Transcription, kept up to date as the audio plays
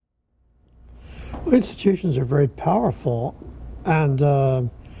Institutions are very powerful, and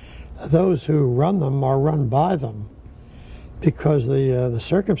those who run them are run by them, because the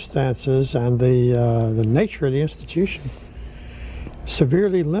circumstances and the nature of the institution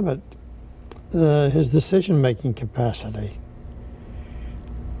severely limit his decision-making capacity.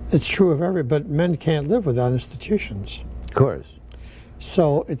 It's true of but men can't live without institutions. Of course.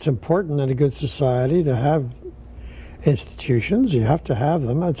 So it's important in a good society to have institutions. You have to have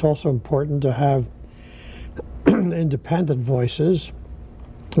them. It's also important to have independent voices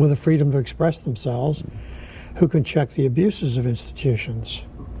with the freedom to express themselves who can check the abuses of institutions.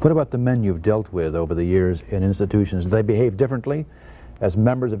 What about the men you've dealt with over the years in institutions? Do they behave differently as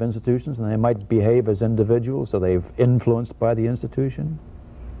members of institutions than they might behave as individuals? So they've influenced by the institution?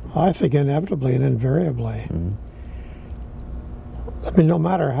 I think inevitably and invariably. Mm-hmm. I mean, no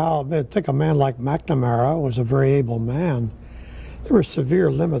matter how, take a man like McNamara, was a very able man. There were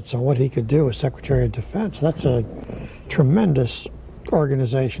severe limits on what he could do as Secretary of Defense. That's a tremendous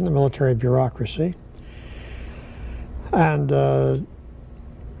organization, the military bureaucracy. And no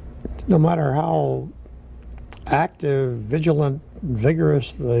matter how active, vigilant,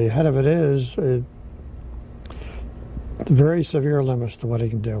 vigorous the head of it is, very severe limits to what he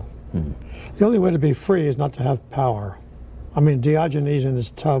can do. Mm-hmm. The only way to be free is not to have power. I mean, Diogenes in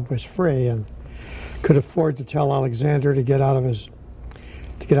his tub was free and could afford to tell Alexander to get out of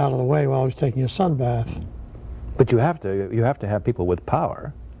the way while he was taking a sun bath. But you have to have people with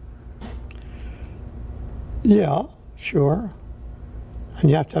power. Yeah, sure. And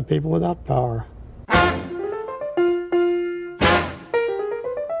you have to have people without power.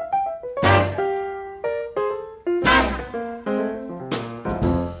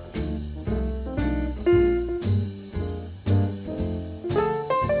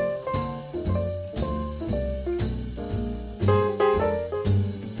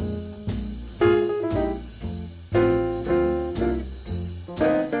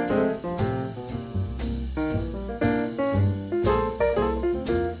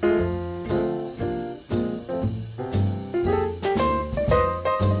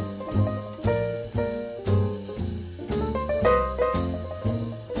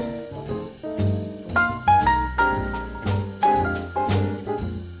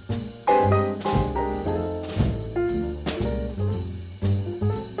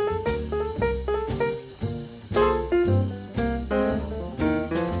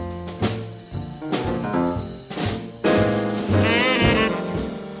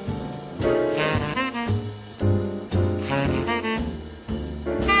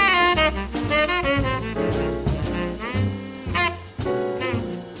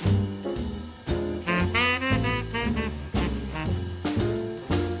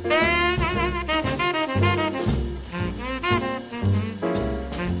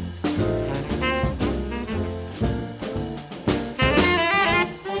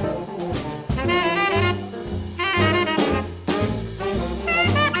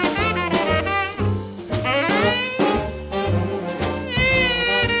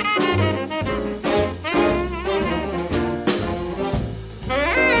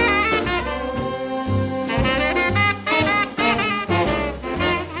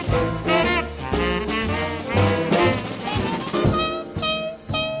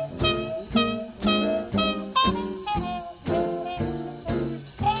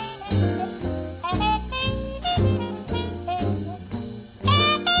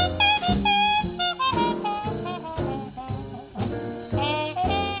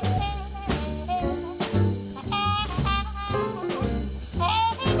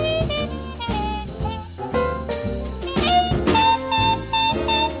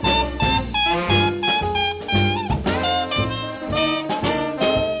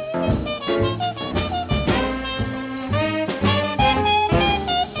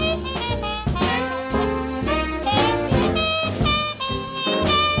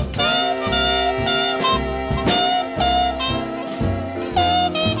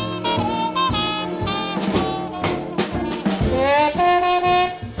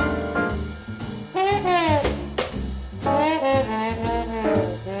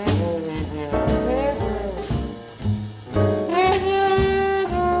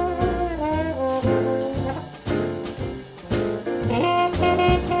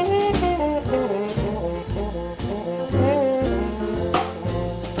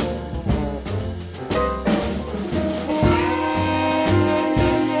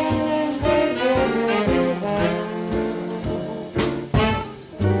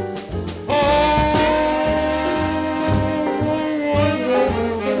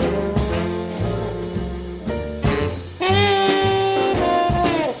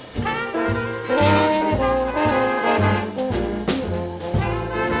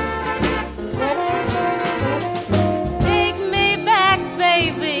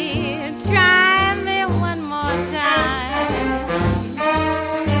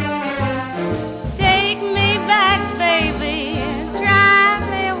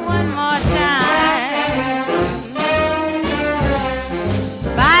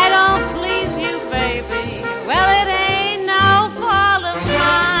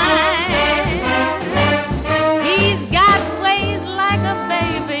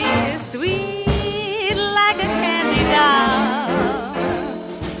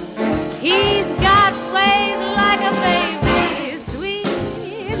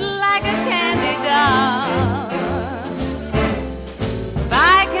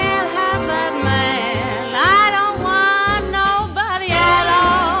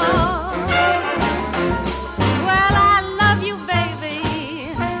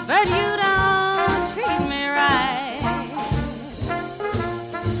 but you don't treat me right.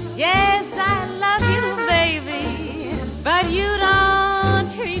 Yes, I love you, baby, but you don't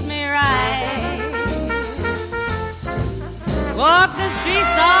treat me right. Walk the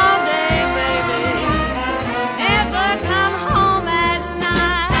streets all day, baby, never come home at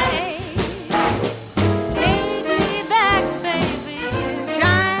night. Take me back, baby,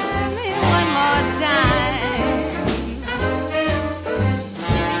 try me one more time.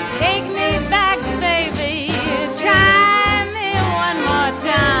 Take me back, baby, try me one more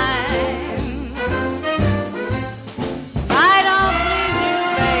time. If I don't please you,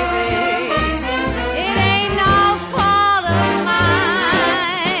 baby, it ain't no fault of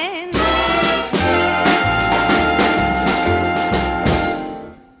mine.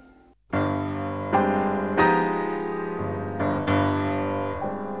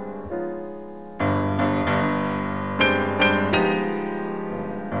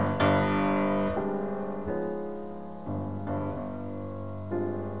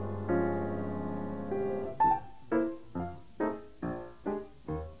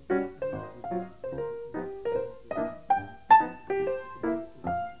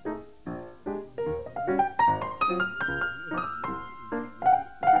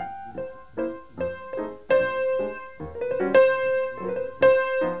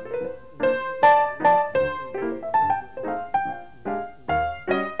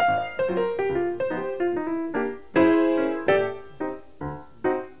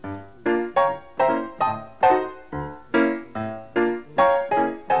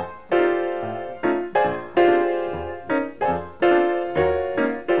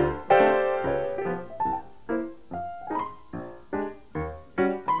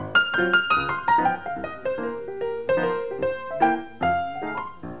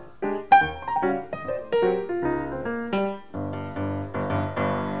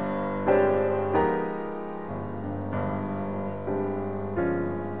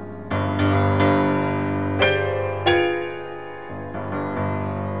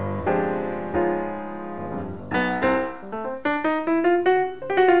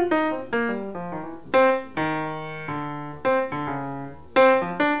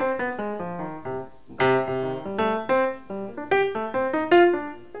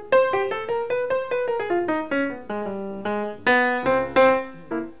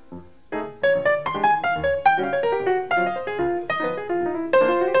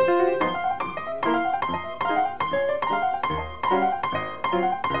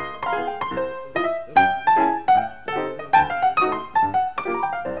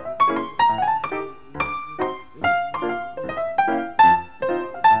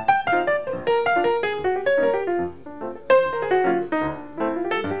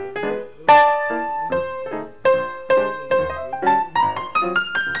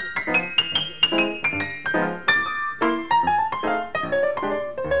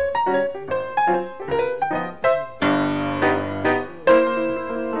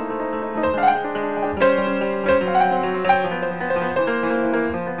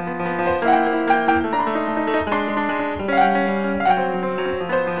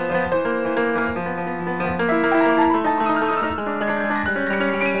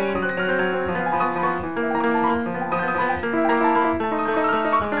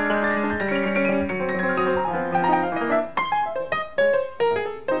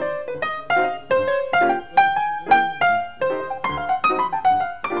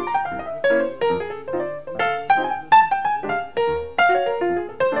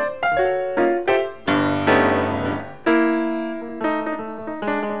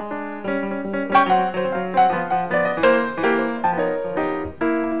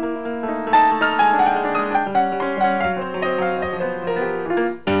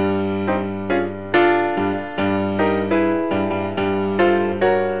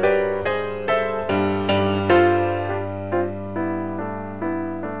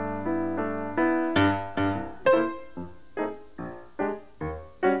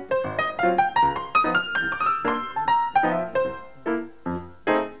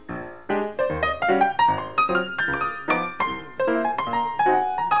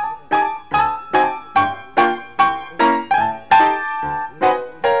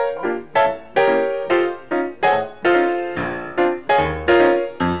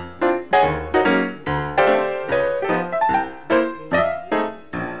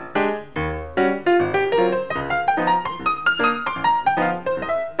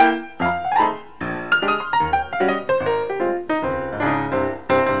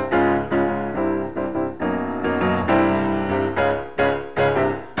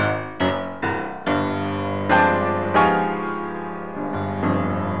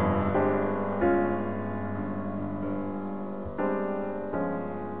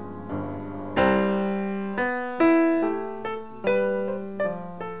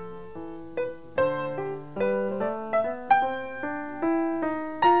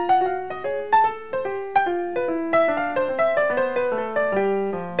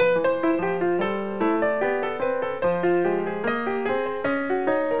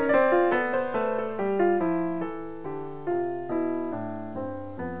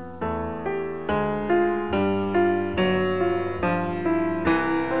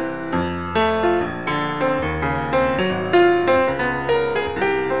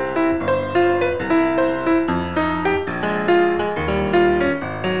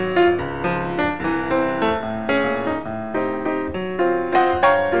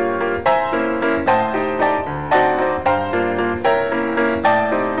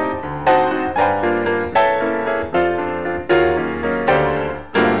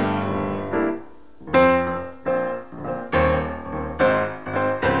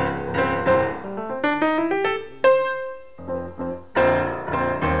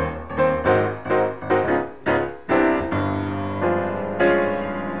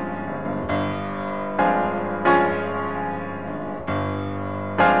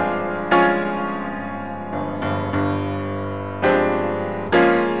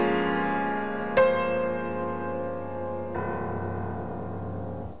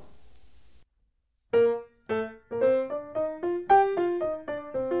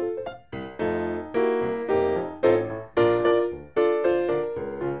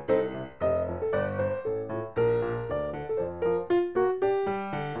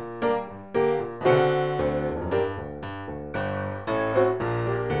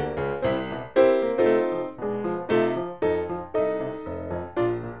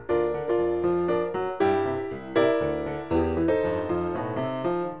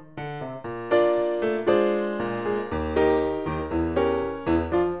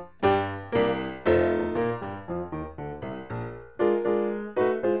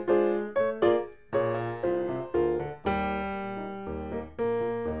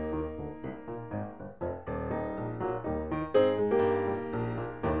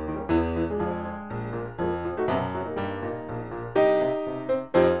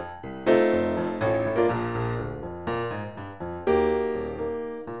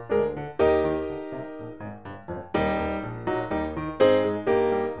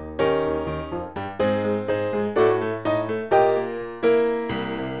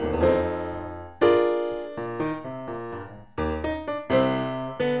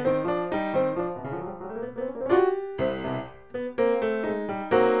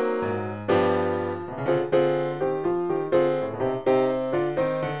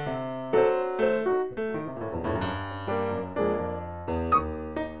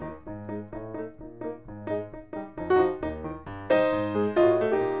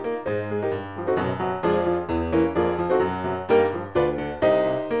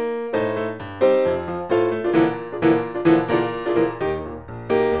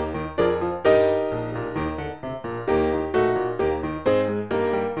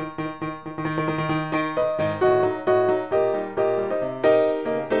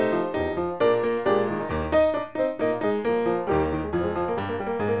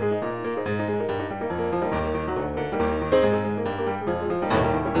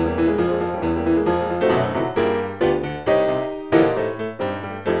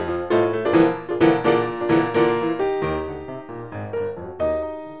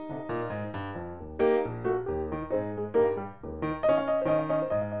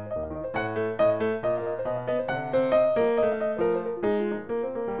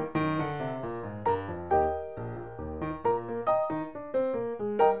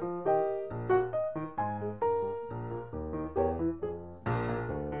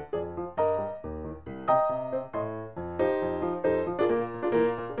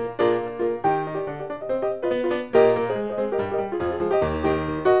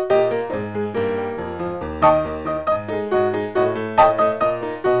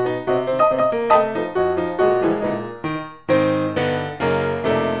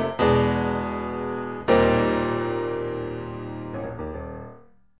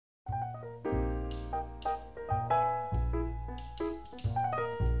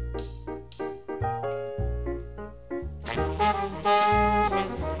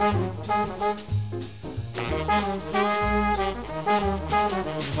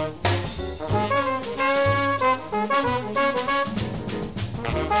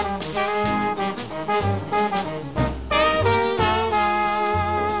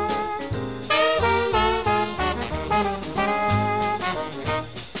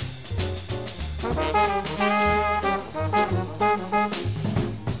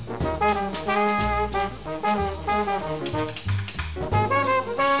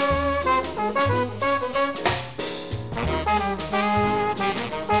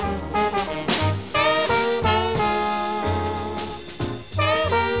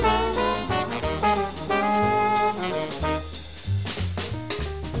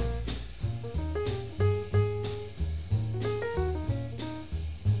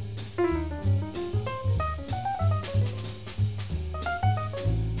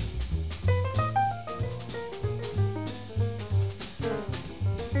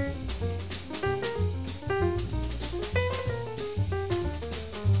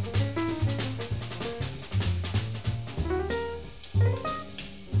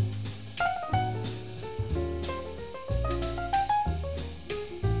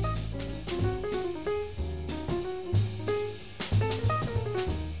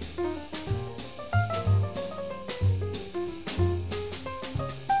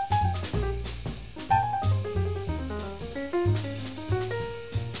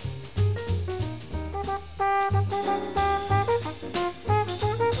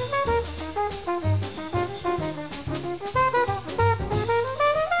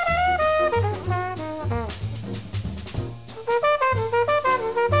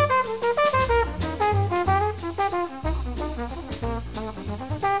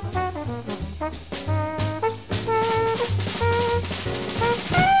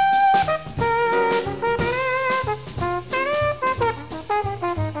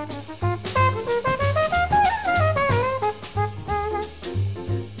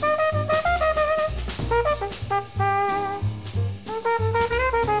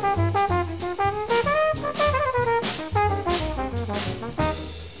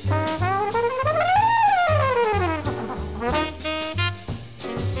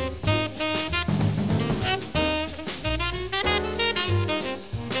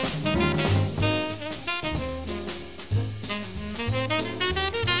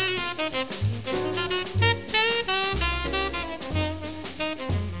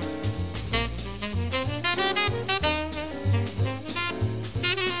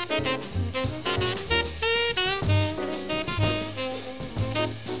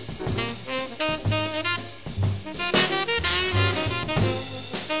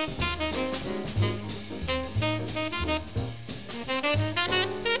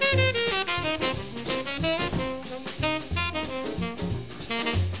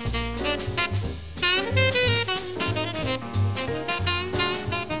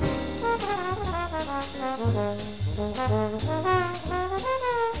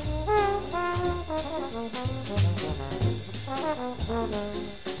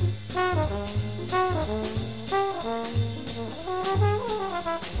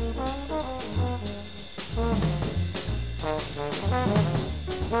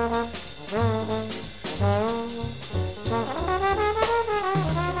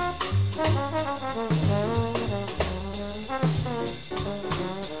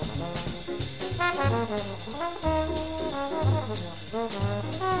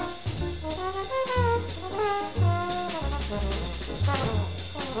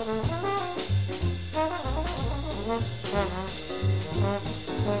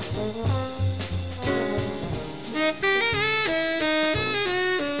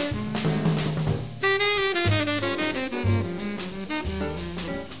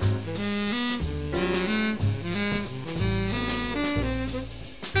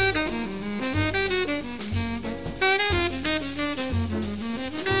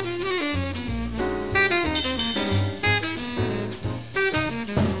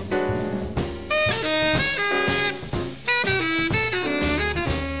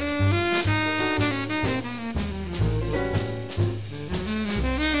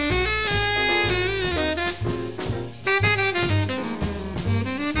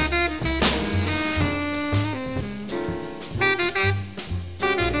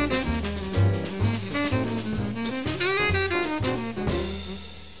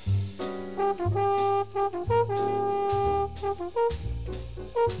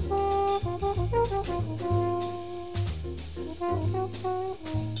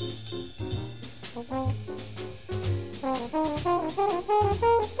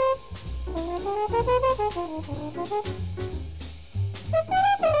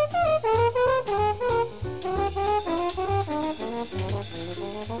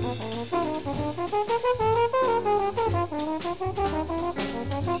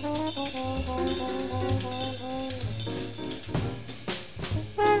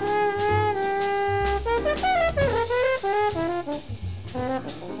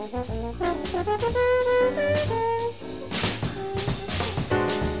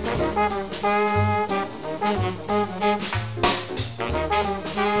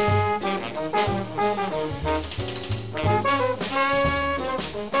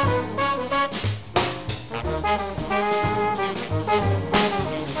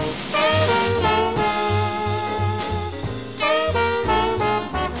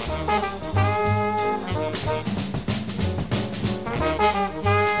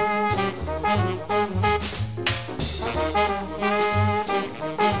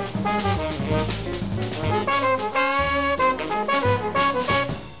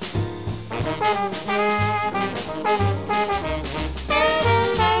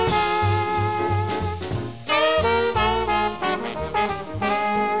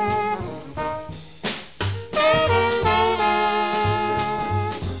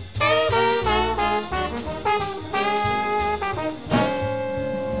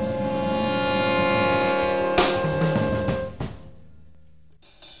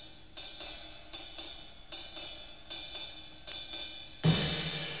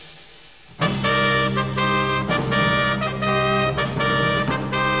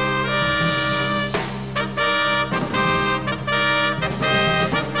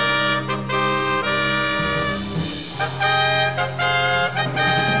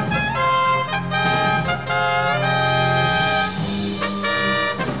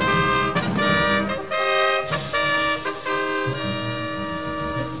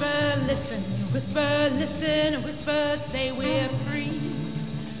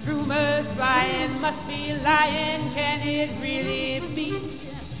 must be lying. Can it really be?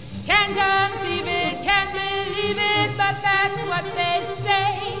 Can't conceive it, can't believe it, but that's what they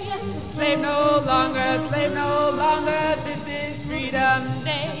say. Slave no longer, this is Freedom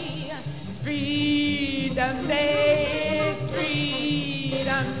Day. Freedom Day, it's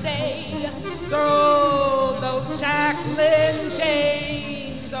Freedom Day. Throw those shackling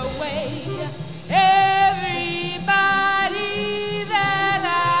chains away. Everybody that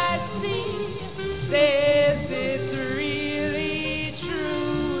I see says it's really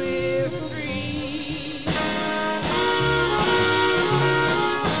true if free.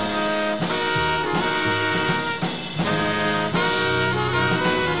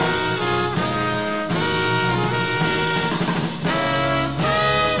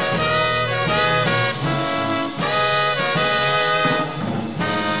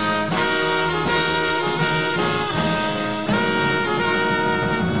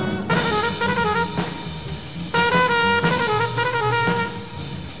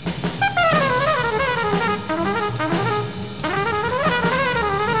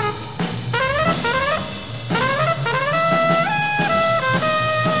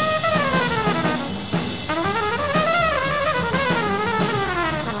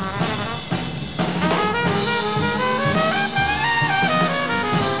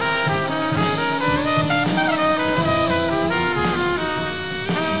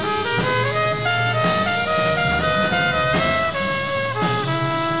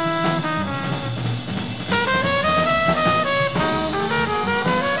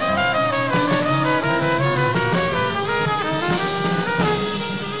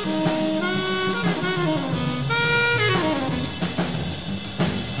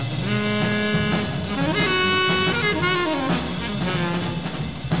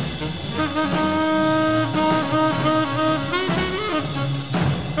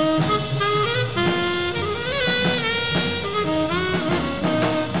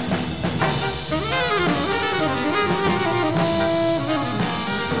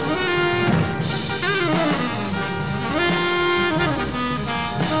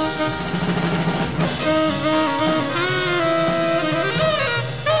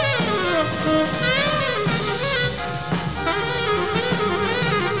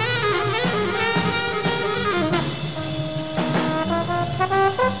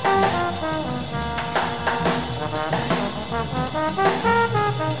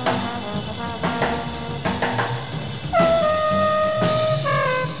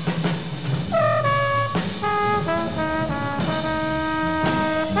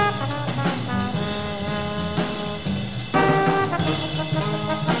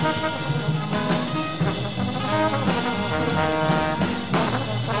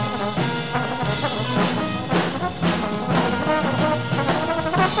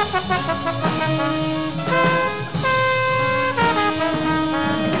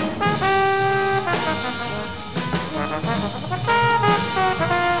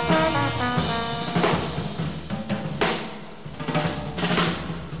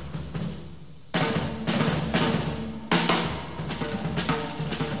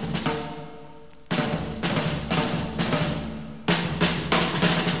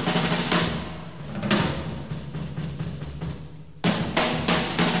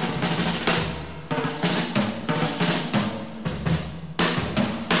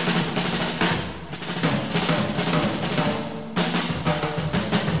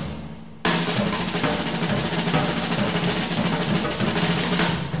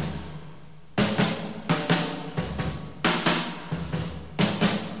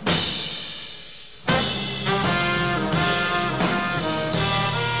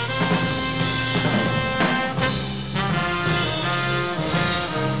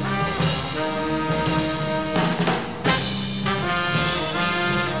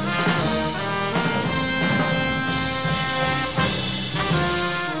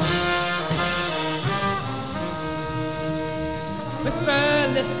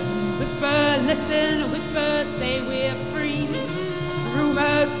 listen, whispers say we're free.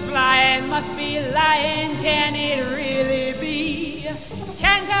 Rumors flying, must be lying, can it really be?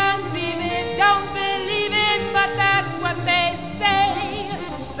 Can't conceive it, don't believe it, but that's what they say.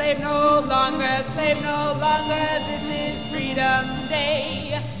 Slave no longer, this is Freedom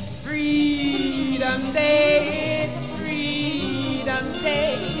Day. Freedom Day, it's Freedom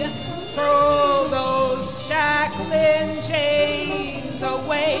Day. Throw those shackling chains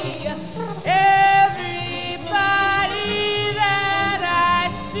away. Everybody that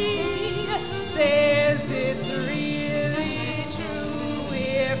I see says it's really true.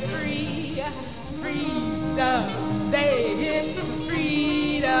 We're free. Freedom Day, it's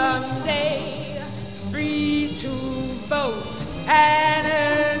Freedom Day. Free to vote and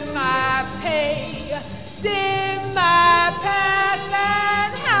earn my pay. Dim my past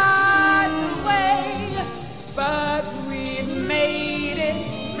and hide the way. But we made it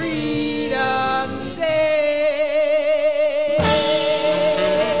Freedom Day.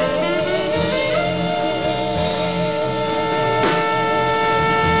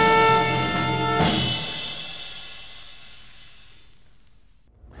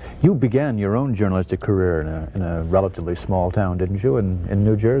 You began your own journalistic career in a relatively small town, didn't you, in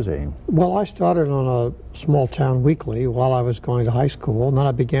New Jersey? Well, I started on a small town weekly while I was going to high school, and then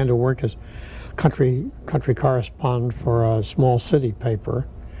I began to work as country correspondent for a small city paper.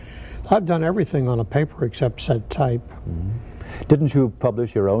 I've done everything on a paper except said type. Mm-hmm. Didn't you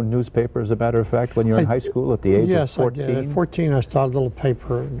publish your own newspaper, as a matter of fact, when you were in high school at the age of 14? Yes, I did. At 14, I started a little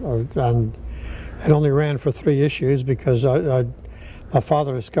paper, and it only ran for 3 issues because my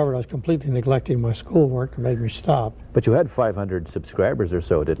father discovered I was completely neglecting my schoolwork and made me stop. But you had 500 subscribers or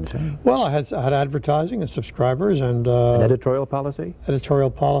so, didn't you? Well, I had advertising and subscribers and... An editorial policy? Editorial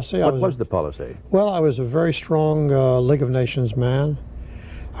policy. What was the policy? Well, I was a very strong League of Nations man.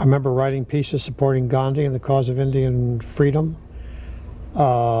 I remember writing pieces supporting Gandhi and the cause of Indian freedom.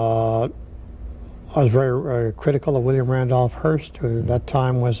 I was very critical of William Randolph Hearst, who at that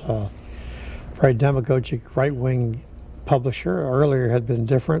time was a very demagogic right-wing publisher. Earlier had been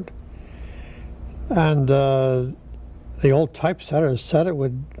different. And the old typesetter said it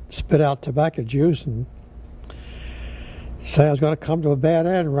would spit out tobacco juice and say I was going to come to a bad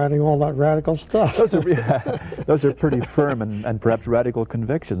end writing all that radical stuff. Those are pretty firm and perhaps radical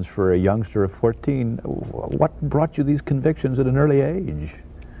convictions for a youngster of 14. What brought you these convictions at an early age?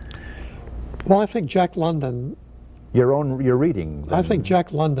 Well, I think Jack London... Your reading? I think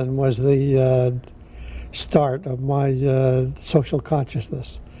Jack London was the start of my social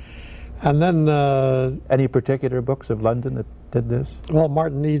consciousness. And then... Any particular books of London that did this? Well,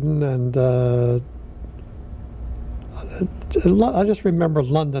 Martin Eden and... I just remember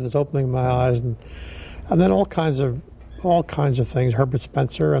London as opening my eyes, and then all kinds of things. Herbert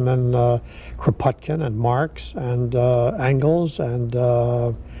Spencer, and then Kropotkin and Marx and Engels and...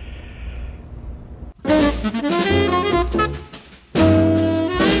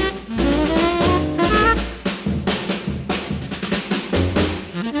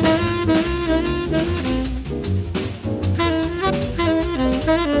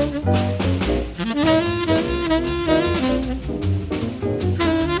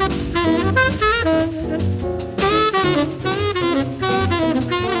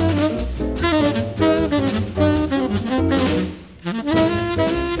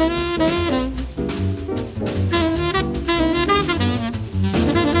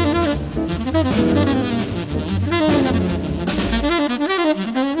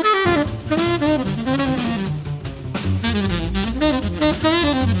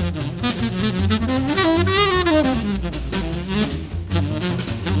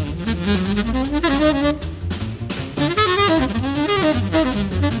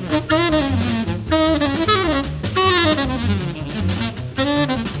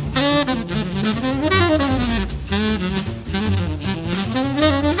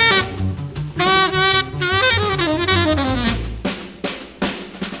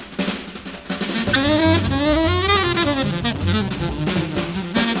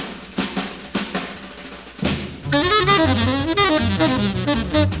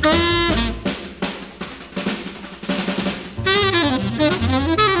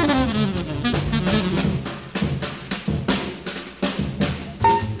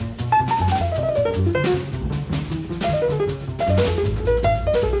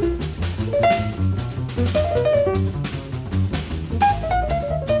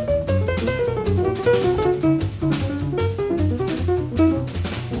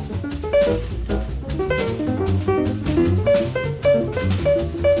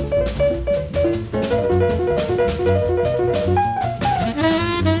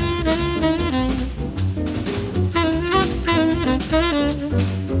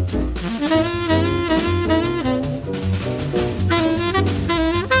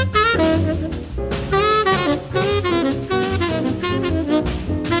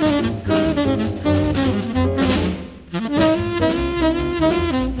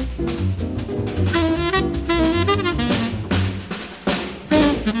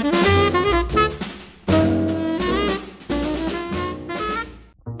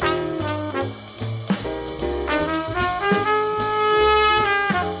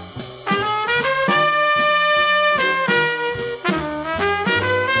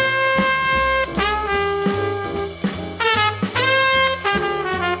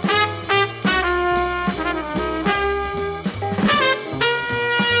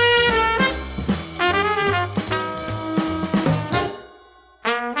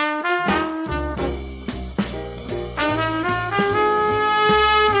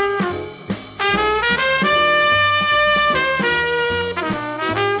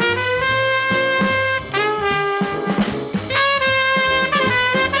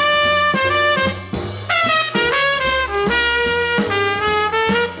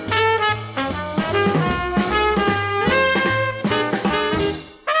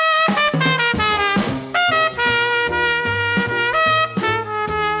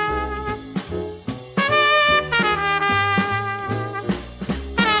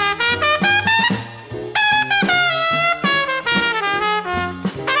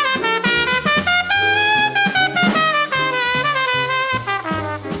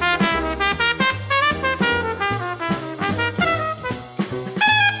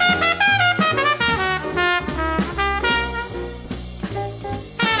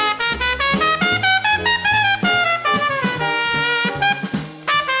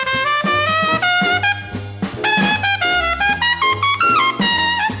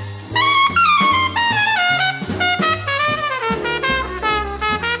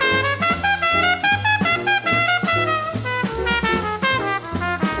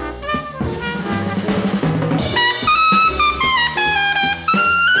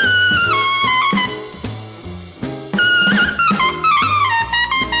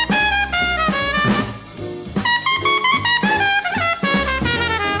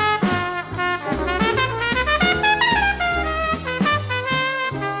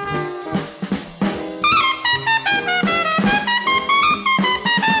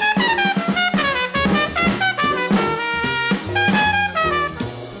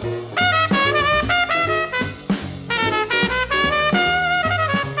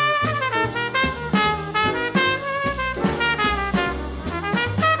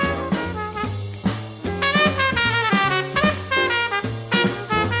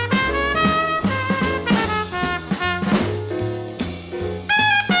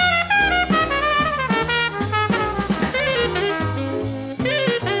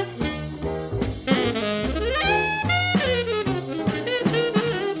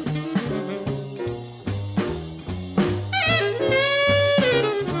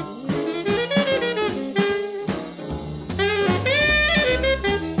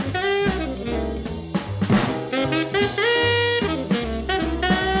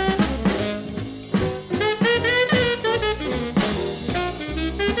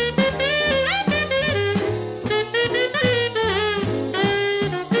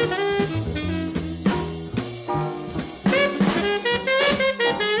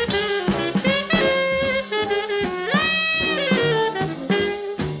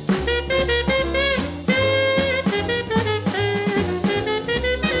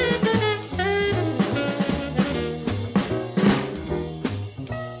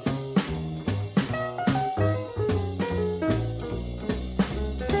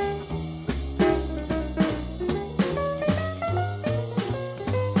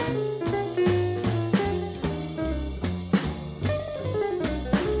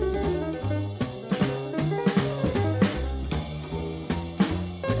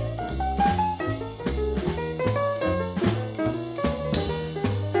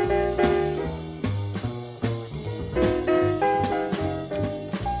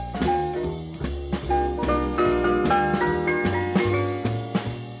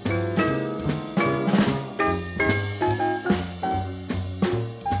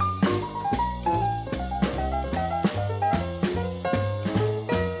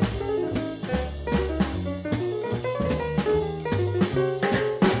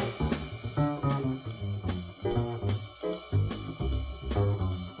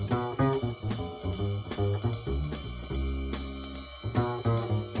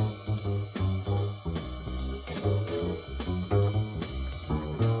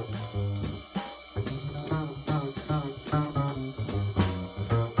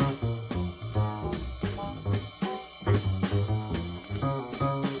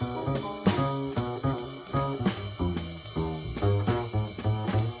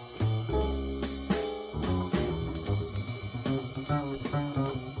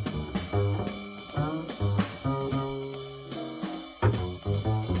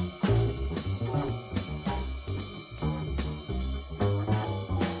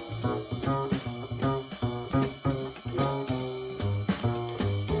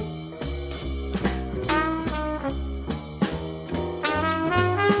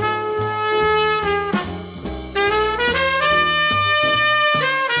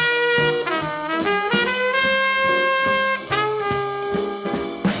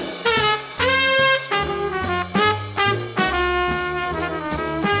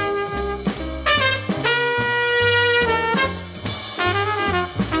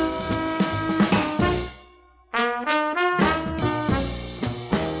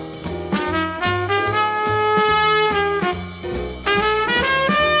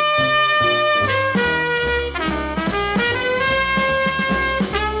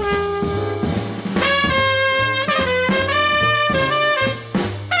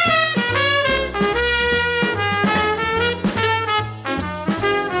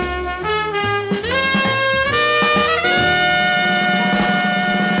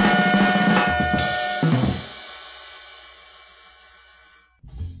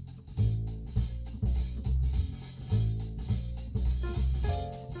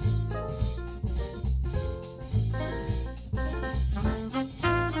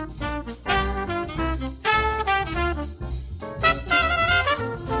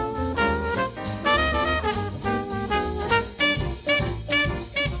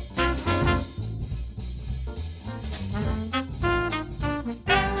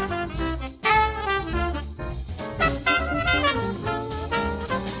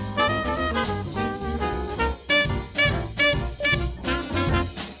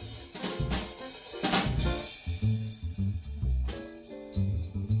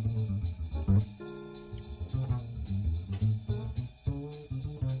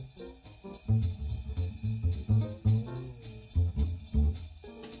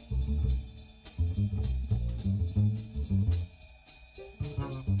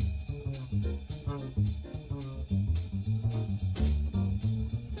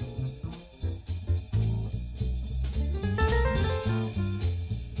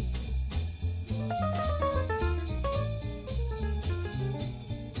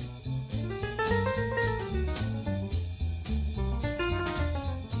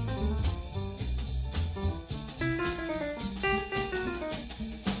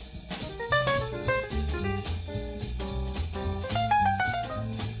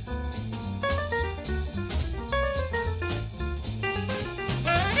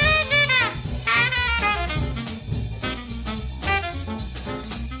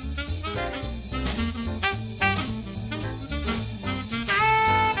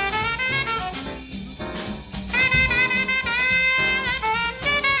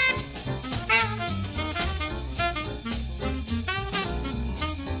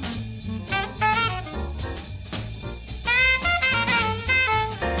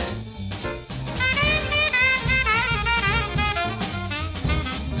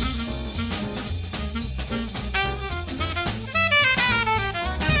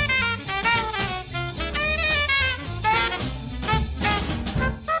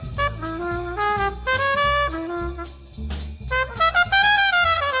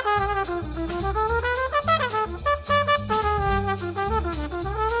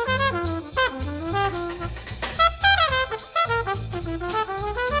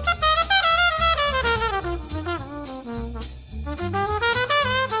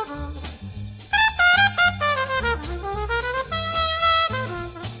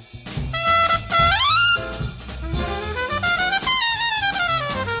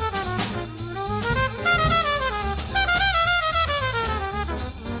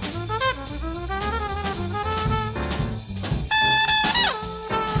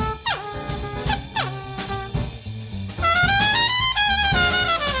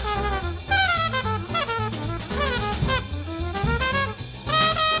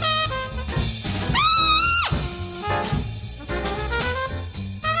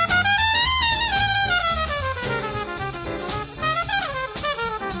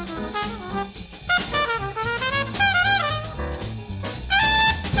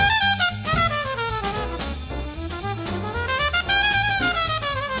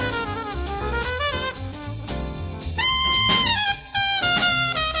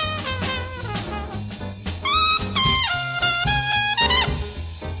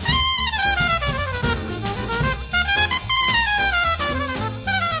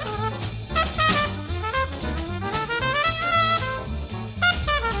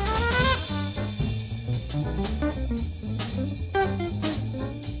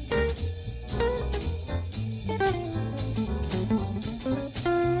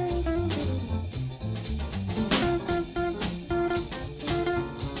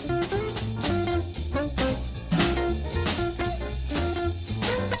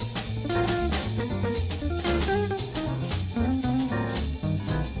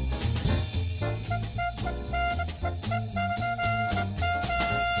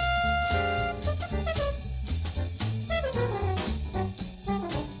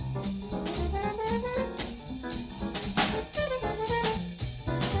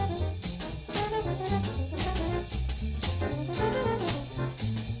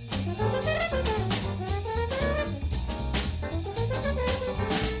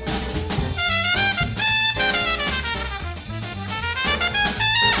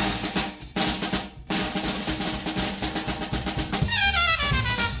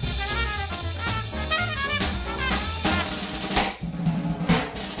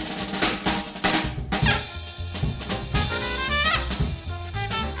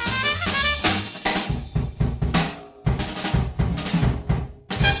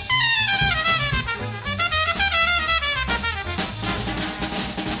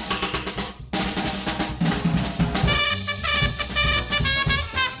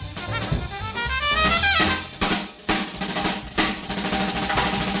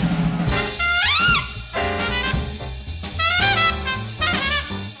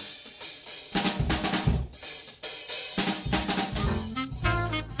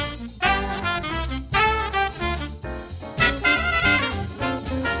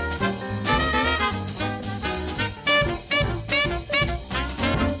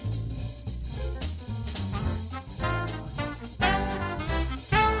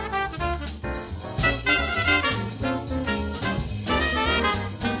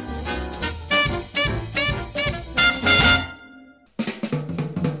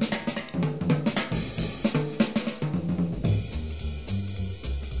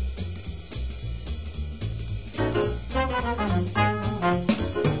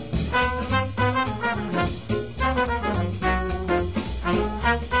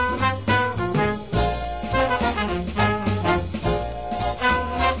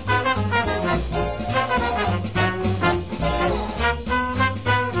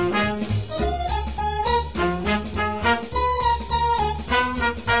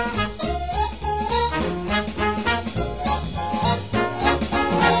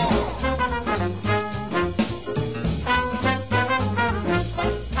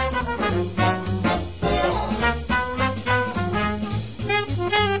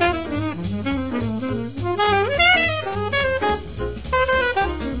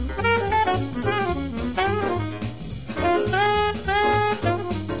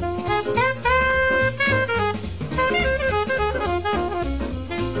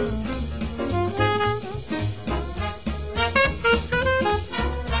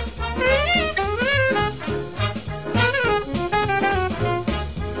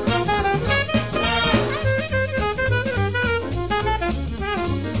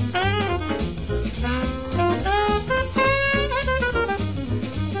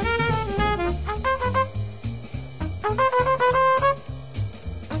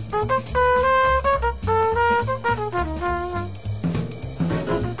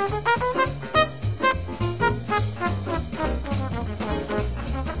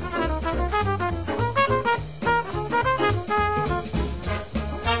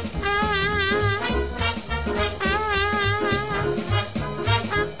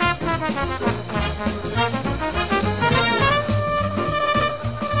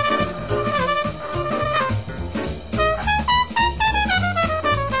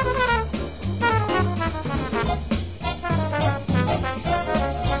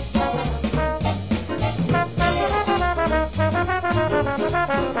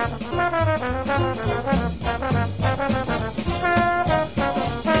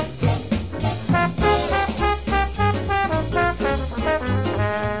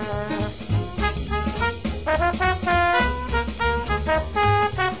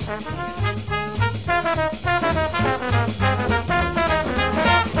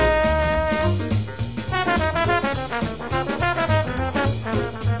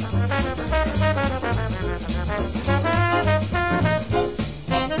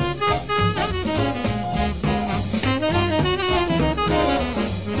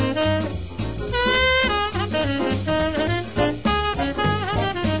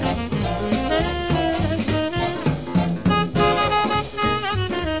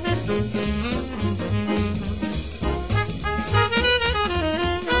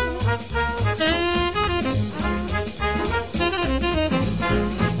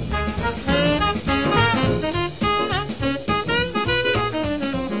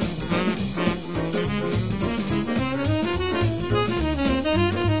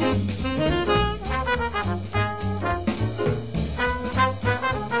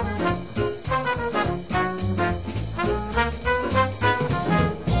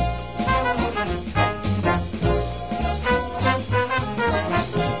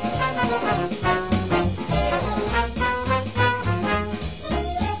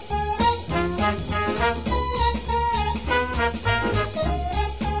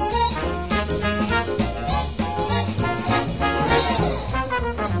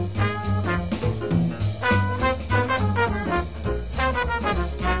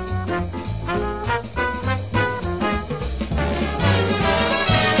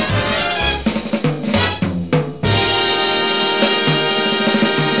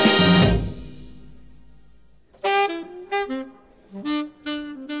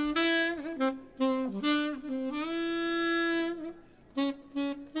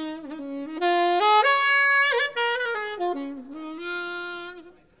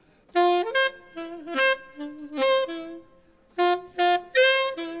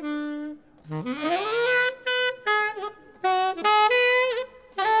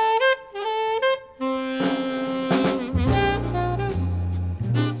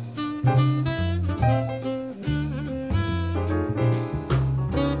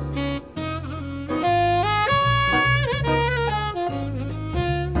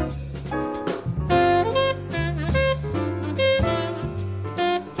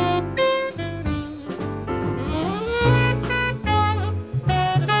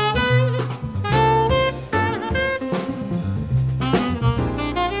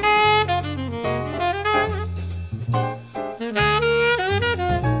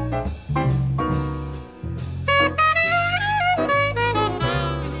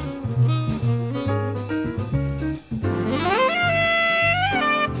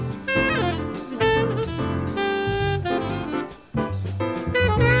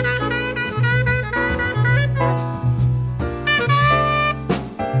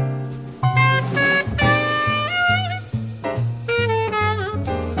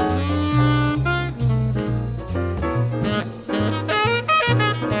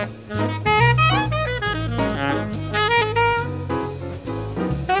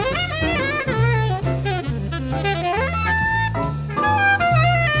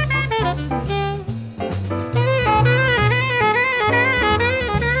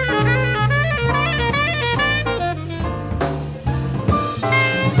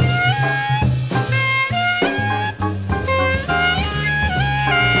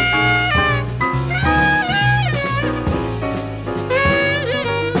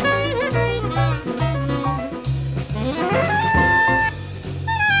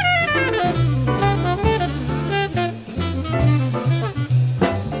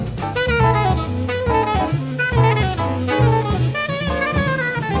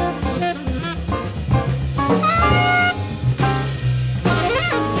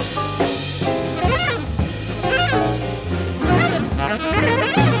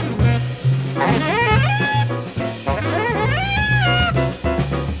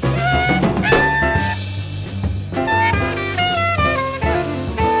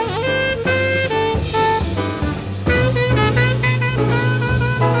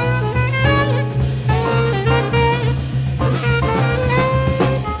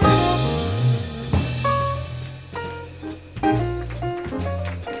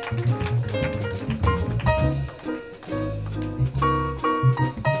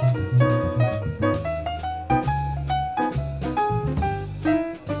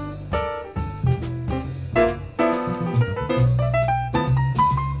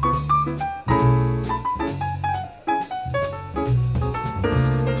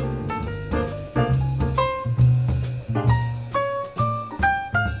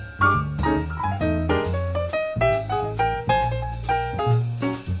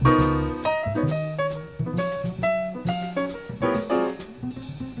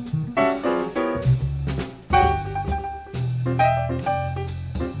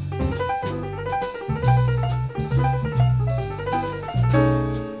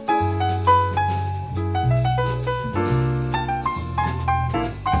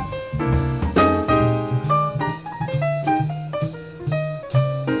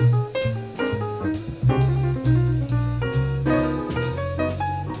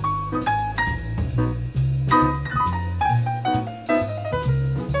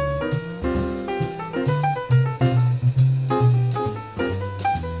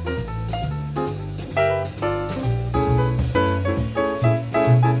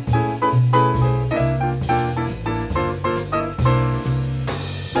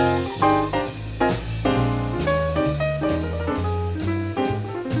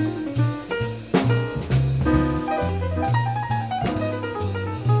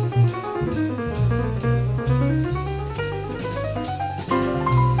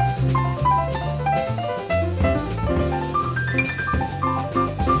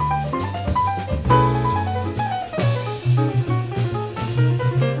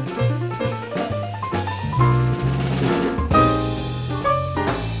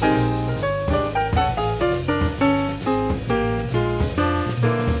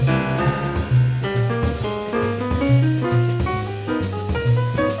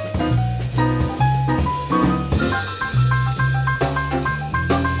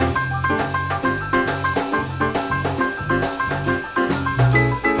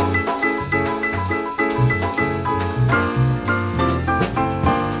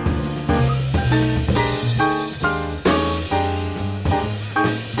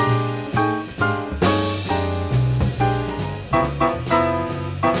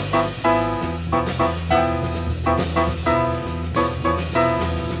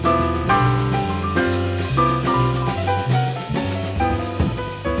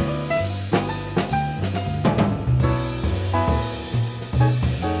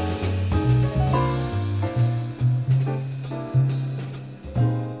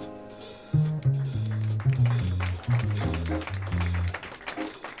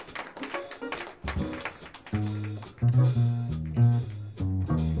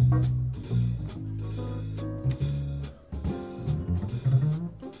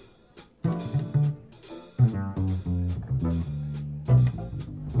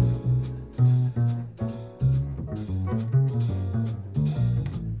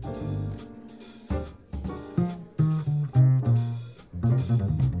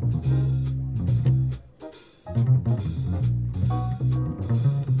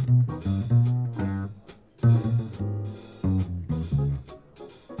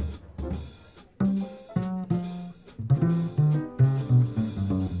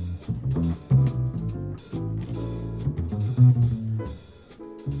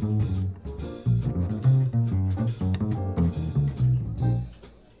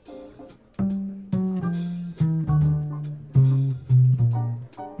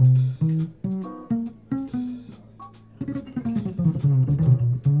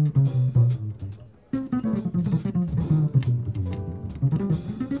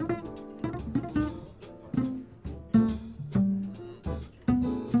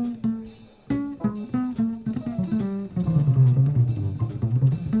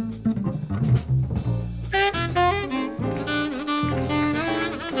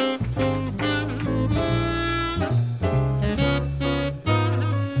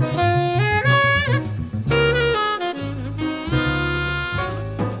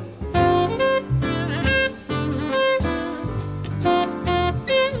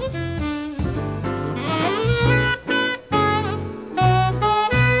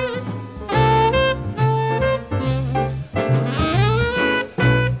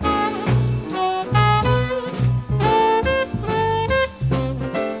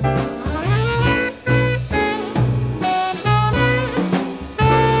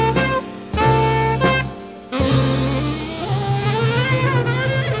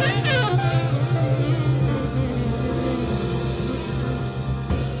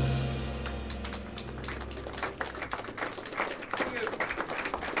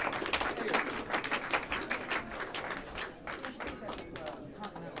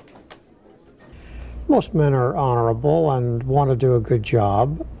 Most men are honorable and want to do a good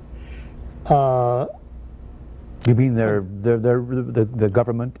job. You mean the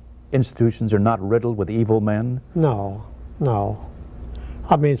government institutions are not riddled with evil men? No, no.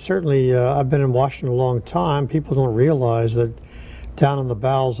 I mean, certainly, I've been in Washington a long time. People don't realize that down in the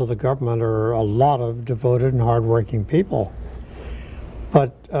bowels of the government are a lot of devoted and hardworking people.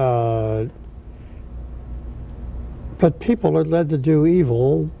 But people are led to do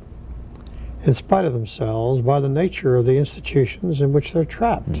evil in spite of themselves by the nature of the institutions in which they're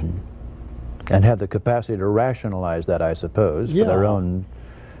trapped. Mm-hmm. And have the capacity to rationalize that, I suppose, for their own...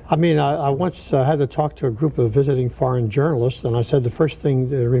 I mean, I once had to talk to a group of visiting foreign journalists, and I said the first thing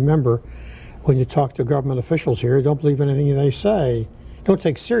to remember when you talk to government officials here, don't believe anything they say. Don't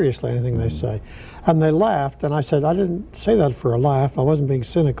take seriously anything they say. And they laughed, and I said, I didn't say that for a laugh. I wasn't being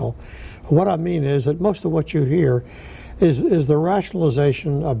cynical. What I mean is that most of what you hear is the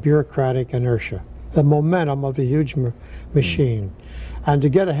rationalization of bureaucratic inertia, the momentum of a huge machine. And to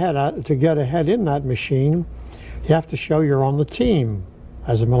get ahead in that machine, you have to show you're on the team,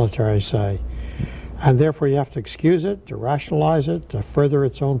 as the military say. And therefore you have to excuse it, to rationalize it, to further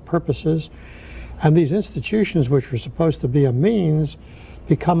its own purposes. And these institutions, which are supposed to be a means,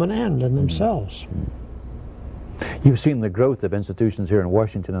 become an end in themselves. You've seen the growth of institutions here in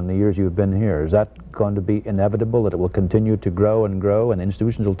Washington in the years you've been here. Is that going to be inevitable, that it will continue to grow, and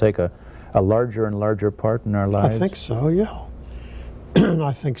institutions will take a larger and larger part in our lives? I think so, yeah.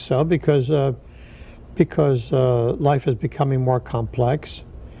 I think so, because life is becoming more complex,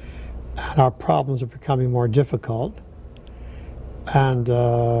 and our problems are becoming more difficult, and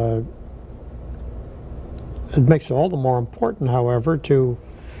it makes it all the more important, however, to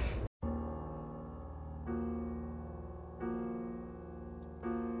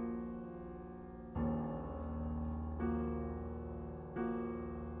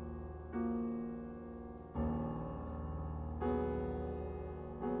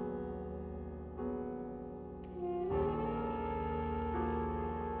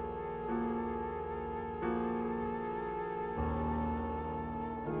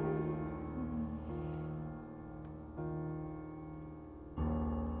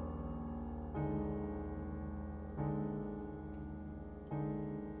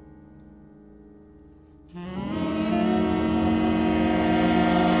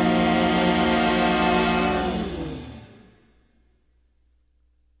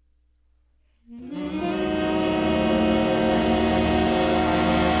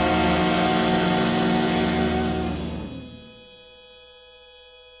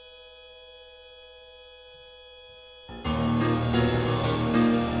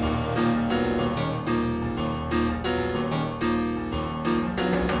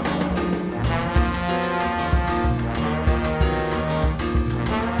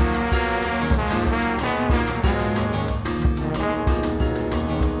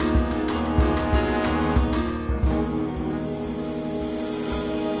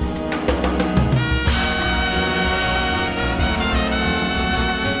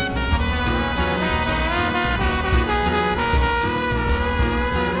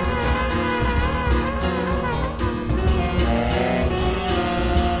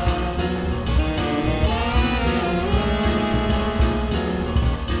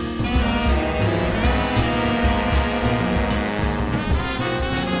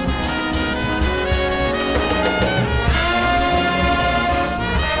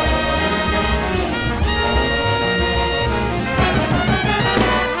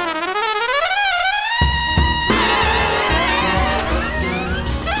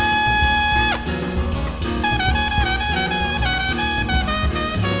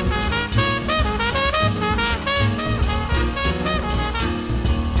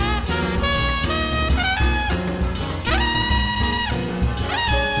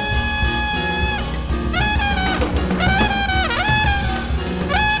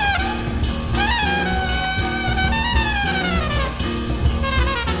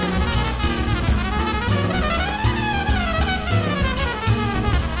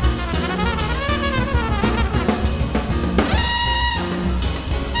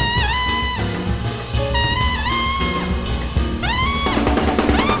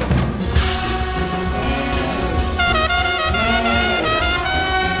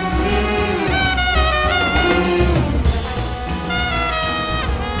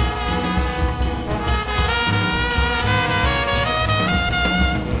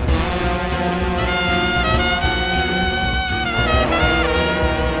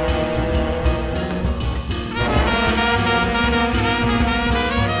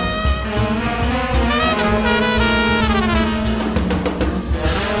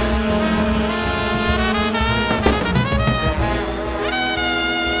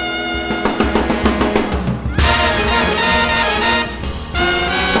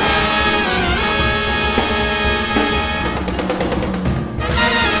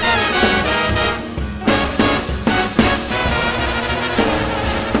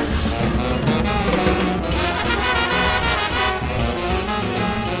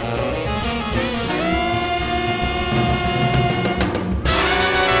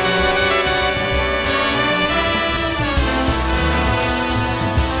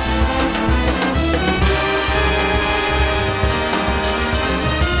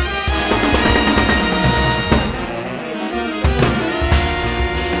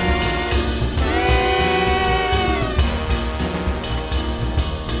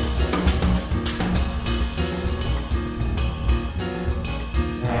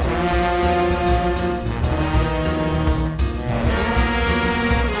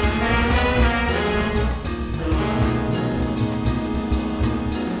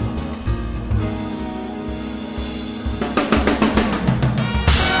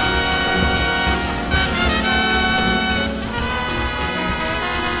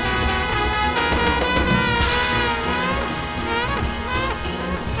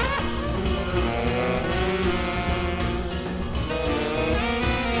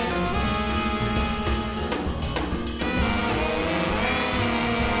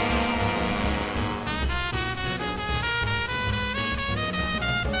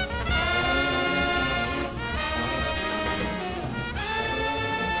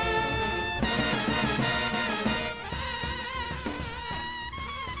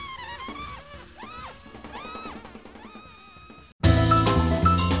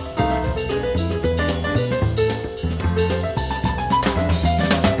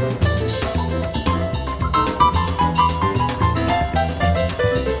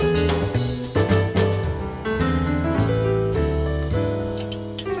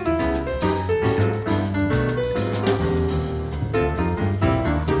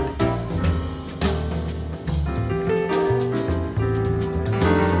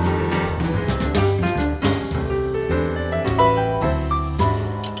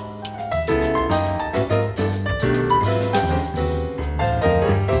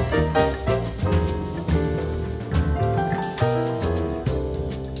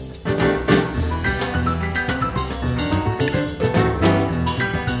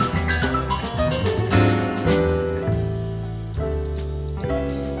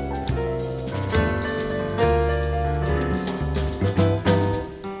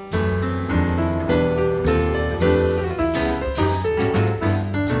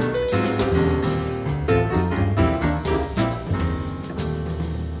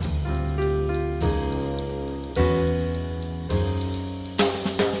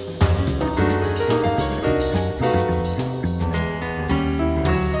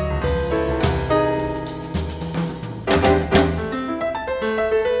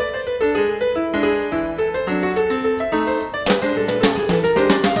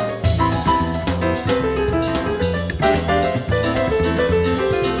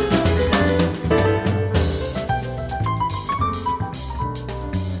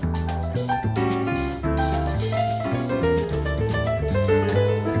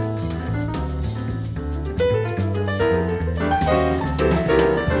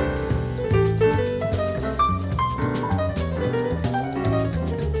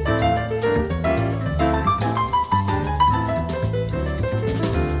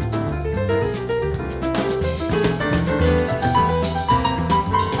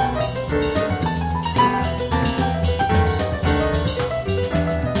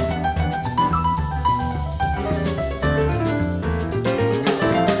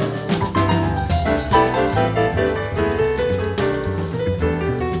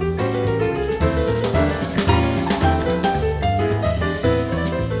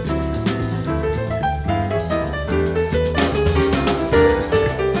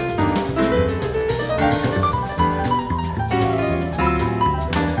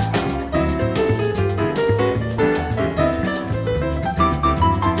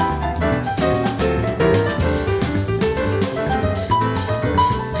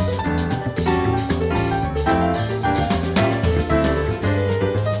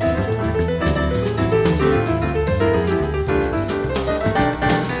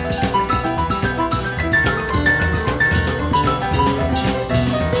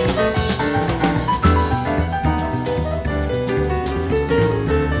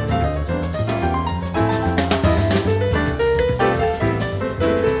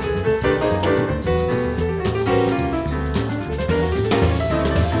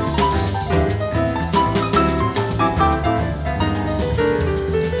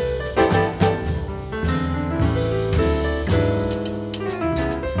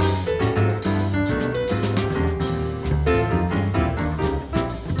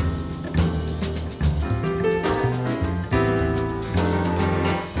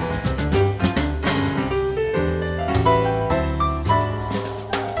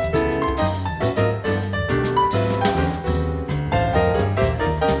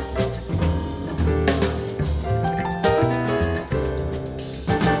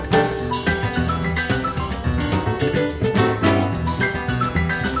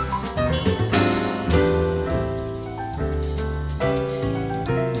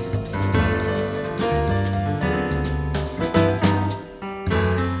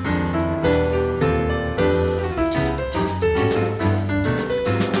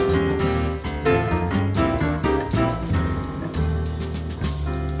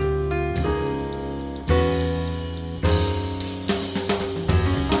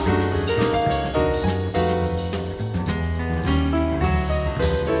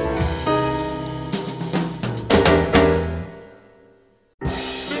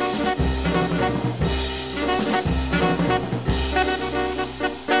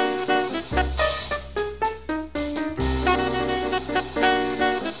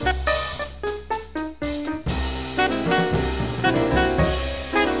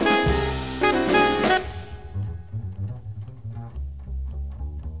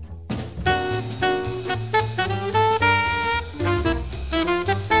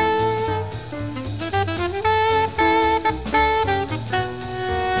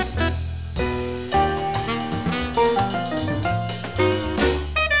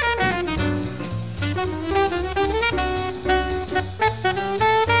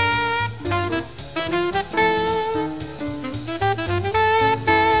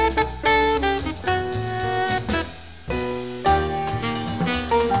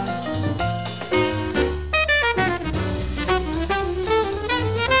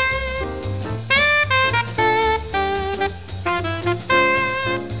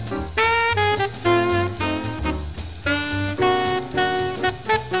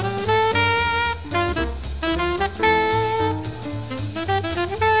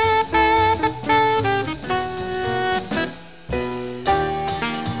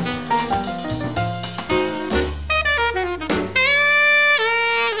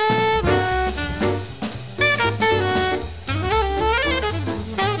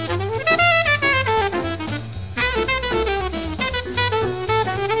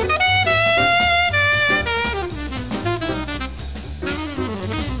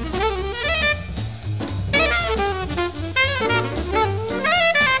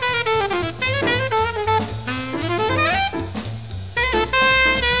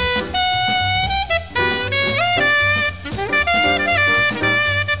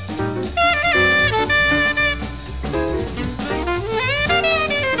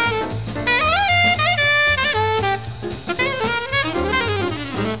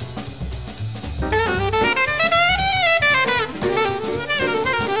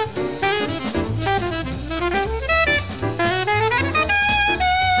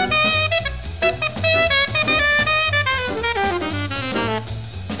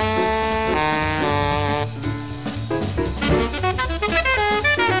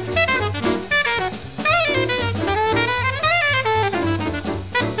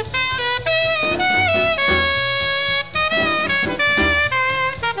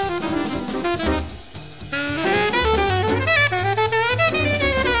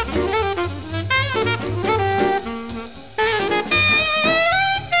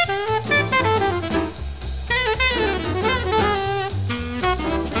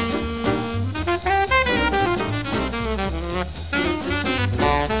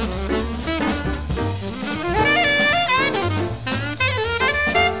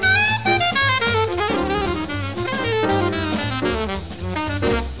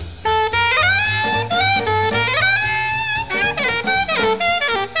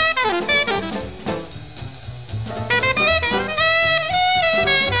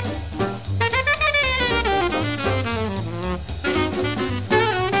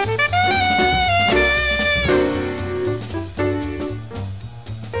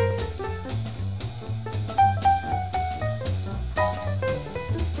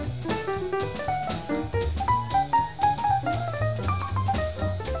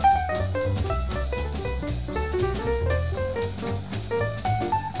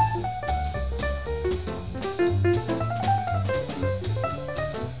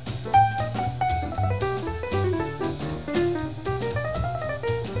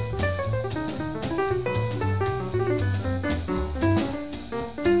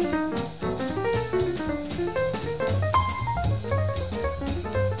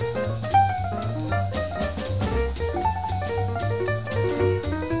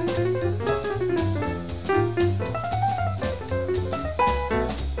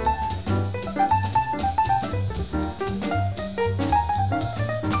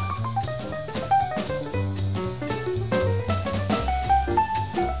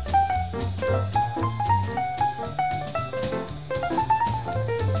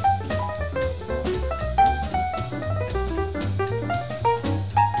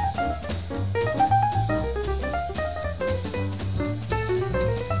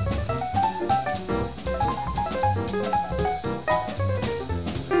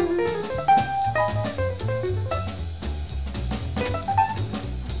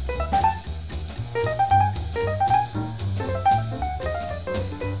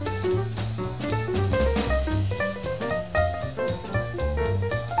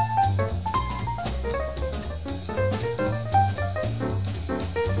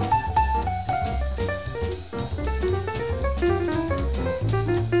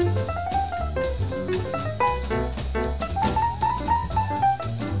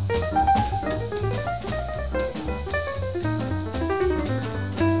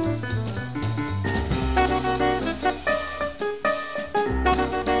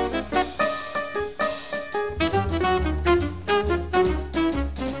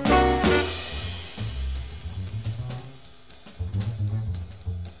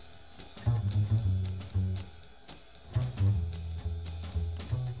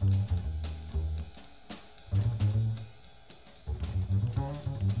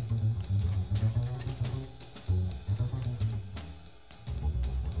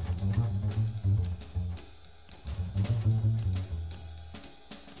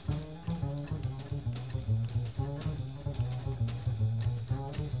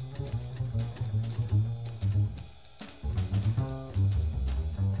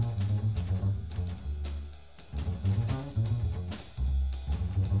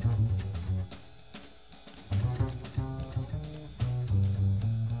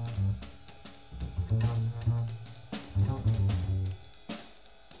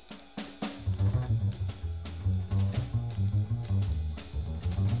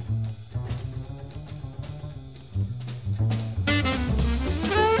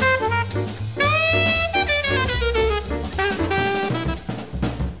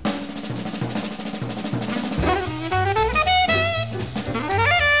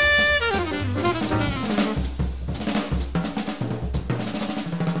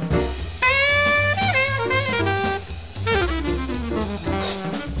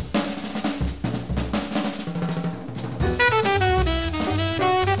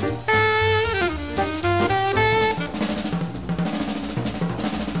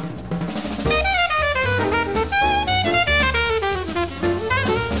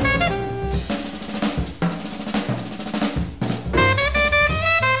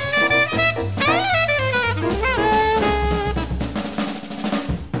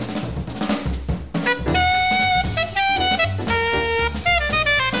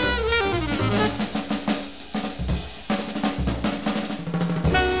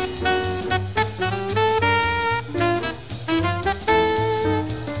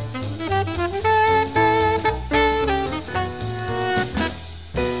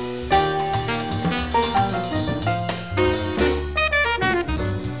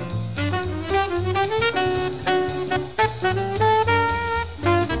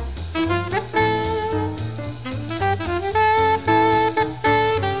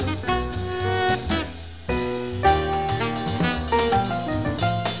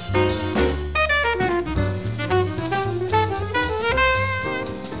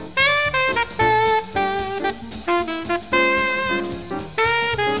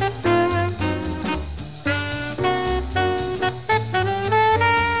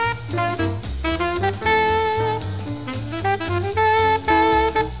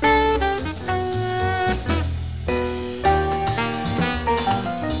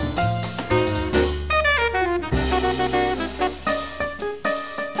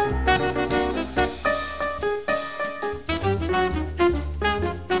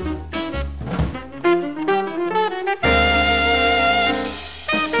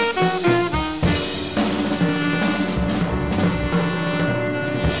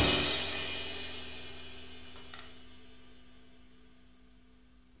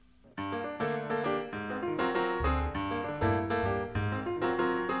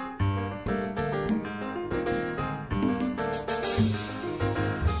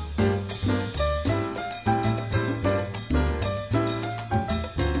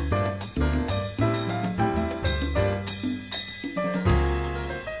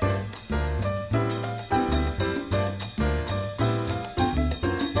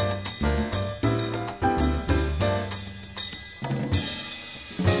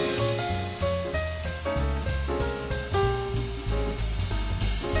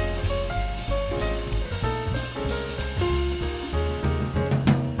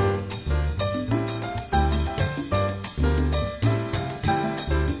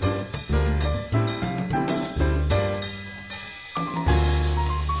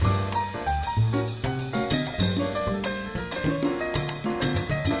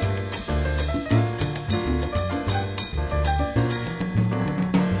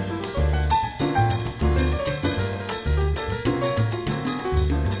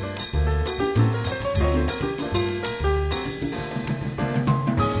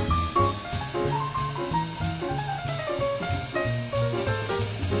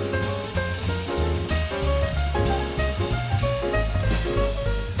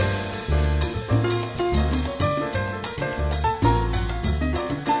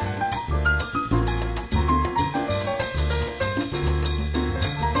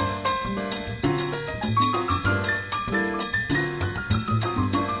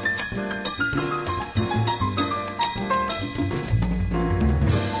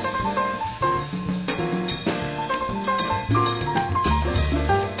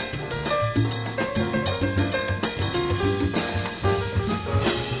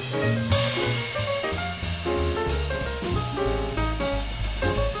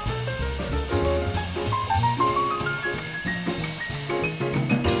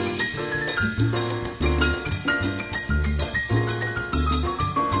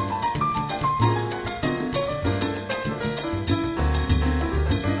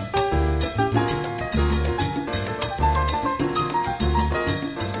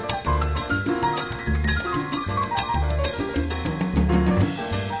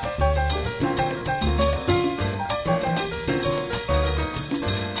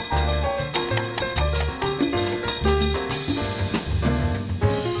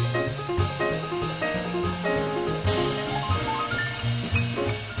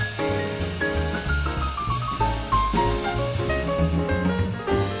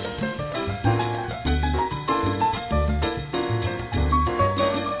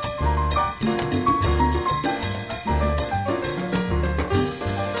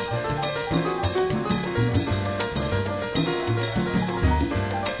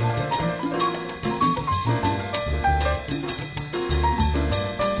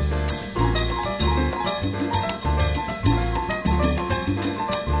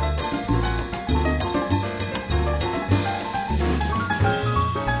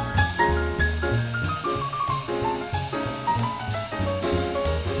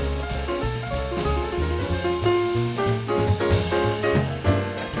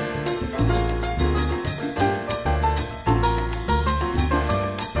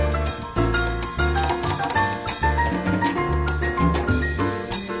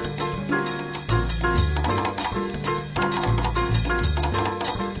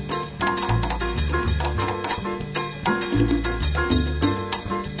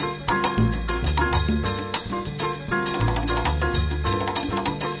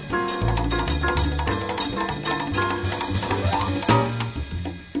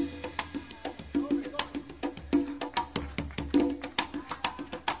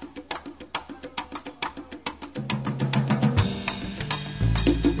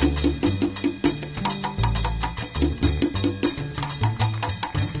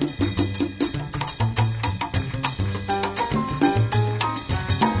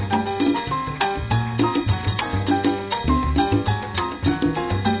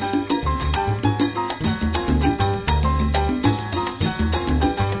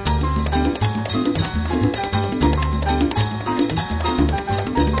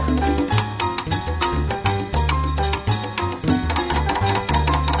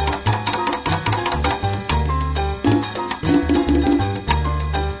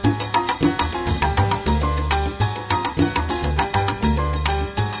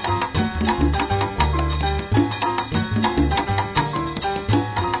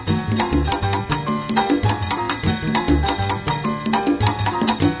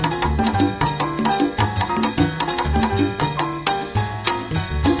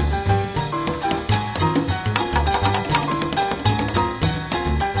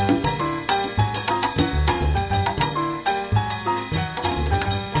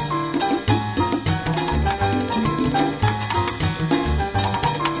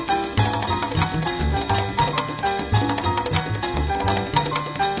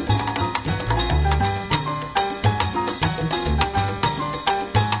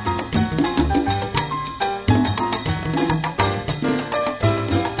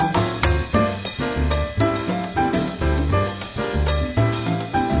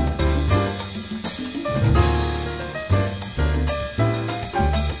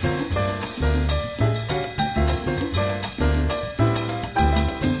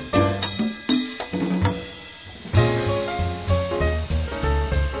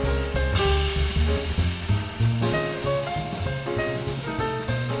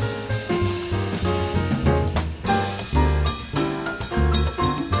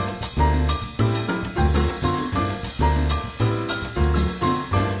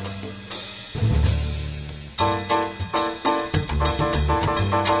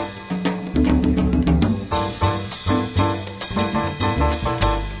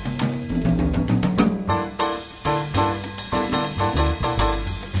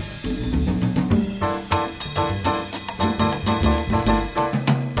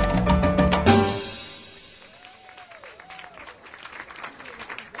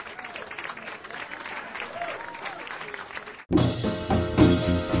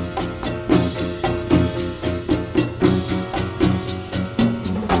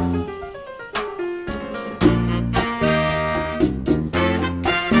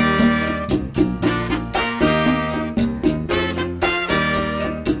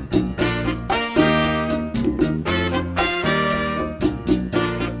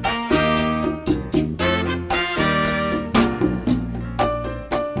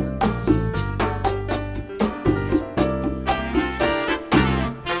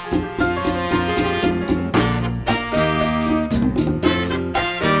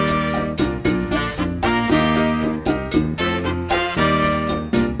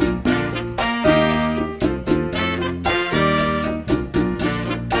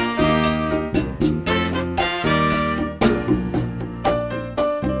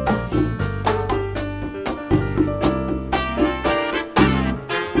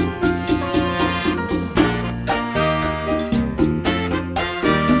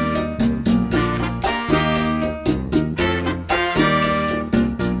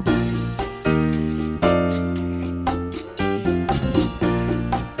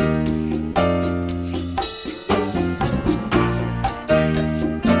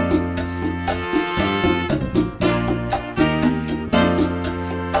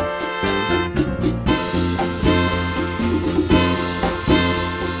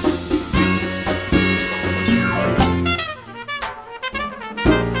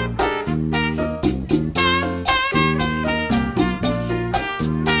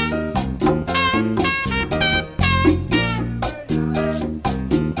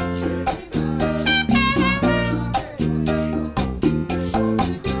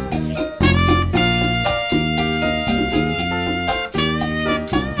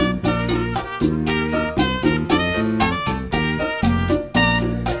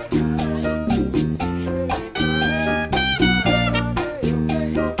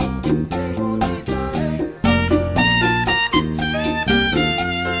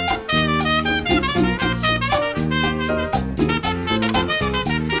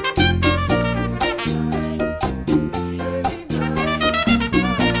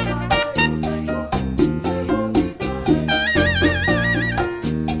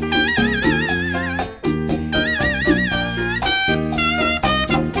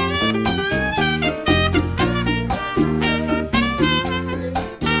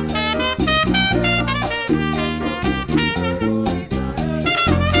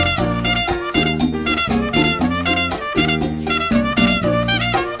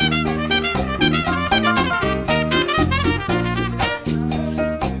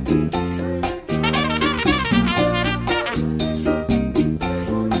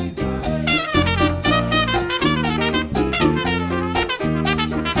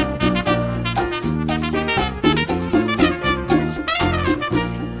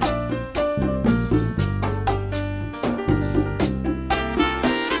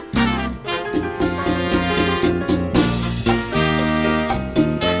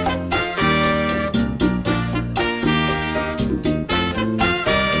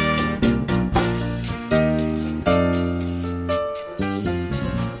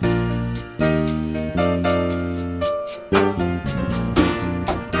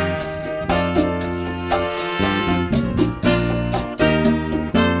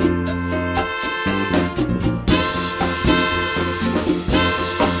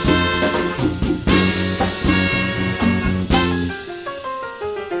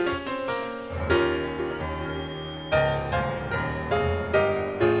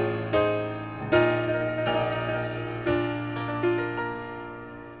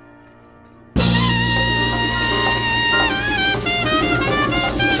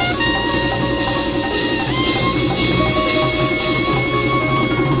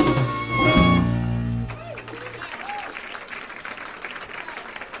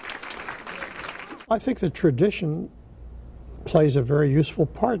I think the tradition plays a very useful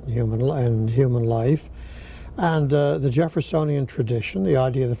part in human life. And the Jeffersonian tradition, the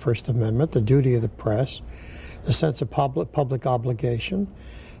idea of the First Amendment, the duty of the press, the sense of public obligation,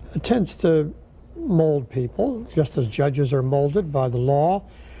 it tends to mold people, just as judges are molded by the law.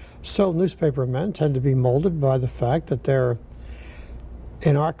 So newspaper men tend to be molded by the fact that they're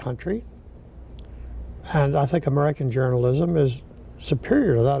in our country. And I think American journalism is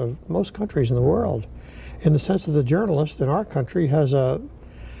superior to that of most countries in the world, in the sense that the journalist in our country has a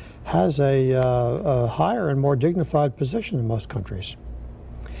higher and more dignified position than most countries.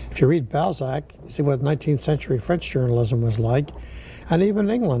 If you read Balzac, you see what 19th century French journalism was like. And even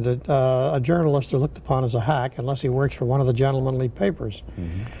in England, a journalist is looked upon as a hack unless he works for one of the gentlemanly papers.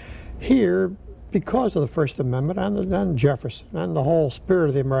 Mm-hmm. Here, because of the First Amendment and Jefferson and the whole spirit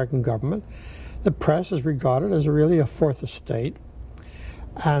of the American government, the press is regarded as really a fourth estate,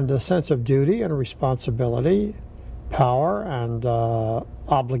 and a sense of duty and responsibility, power and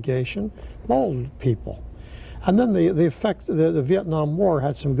obligation mold people. And then the effect, the Vietnam War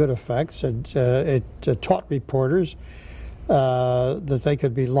had some good effects. It taught reporters that they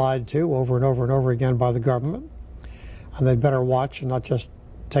could be lied to over and over and over again by the government, and they'd better watch and not just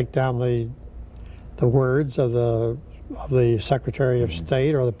take down the words of the Secretary of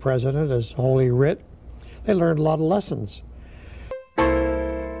State or the President as Holy Writ. They learned a lot of lessons.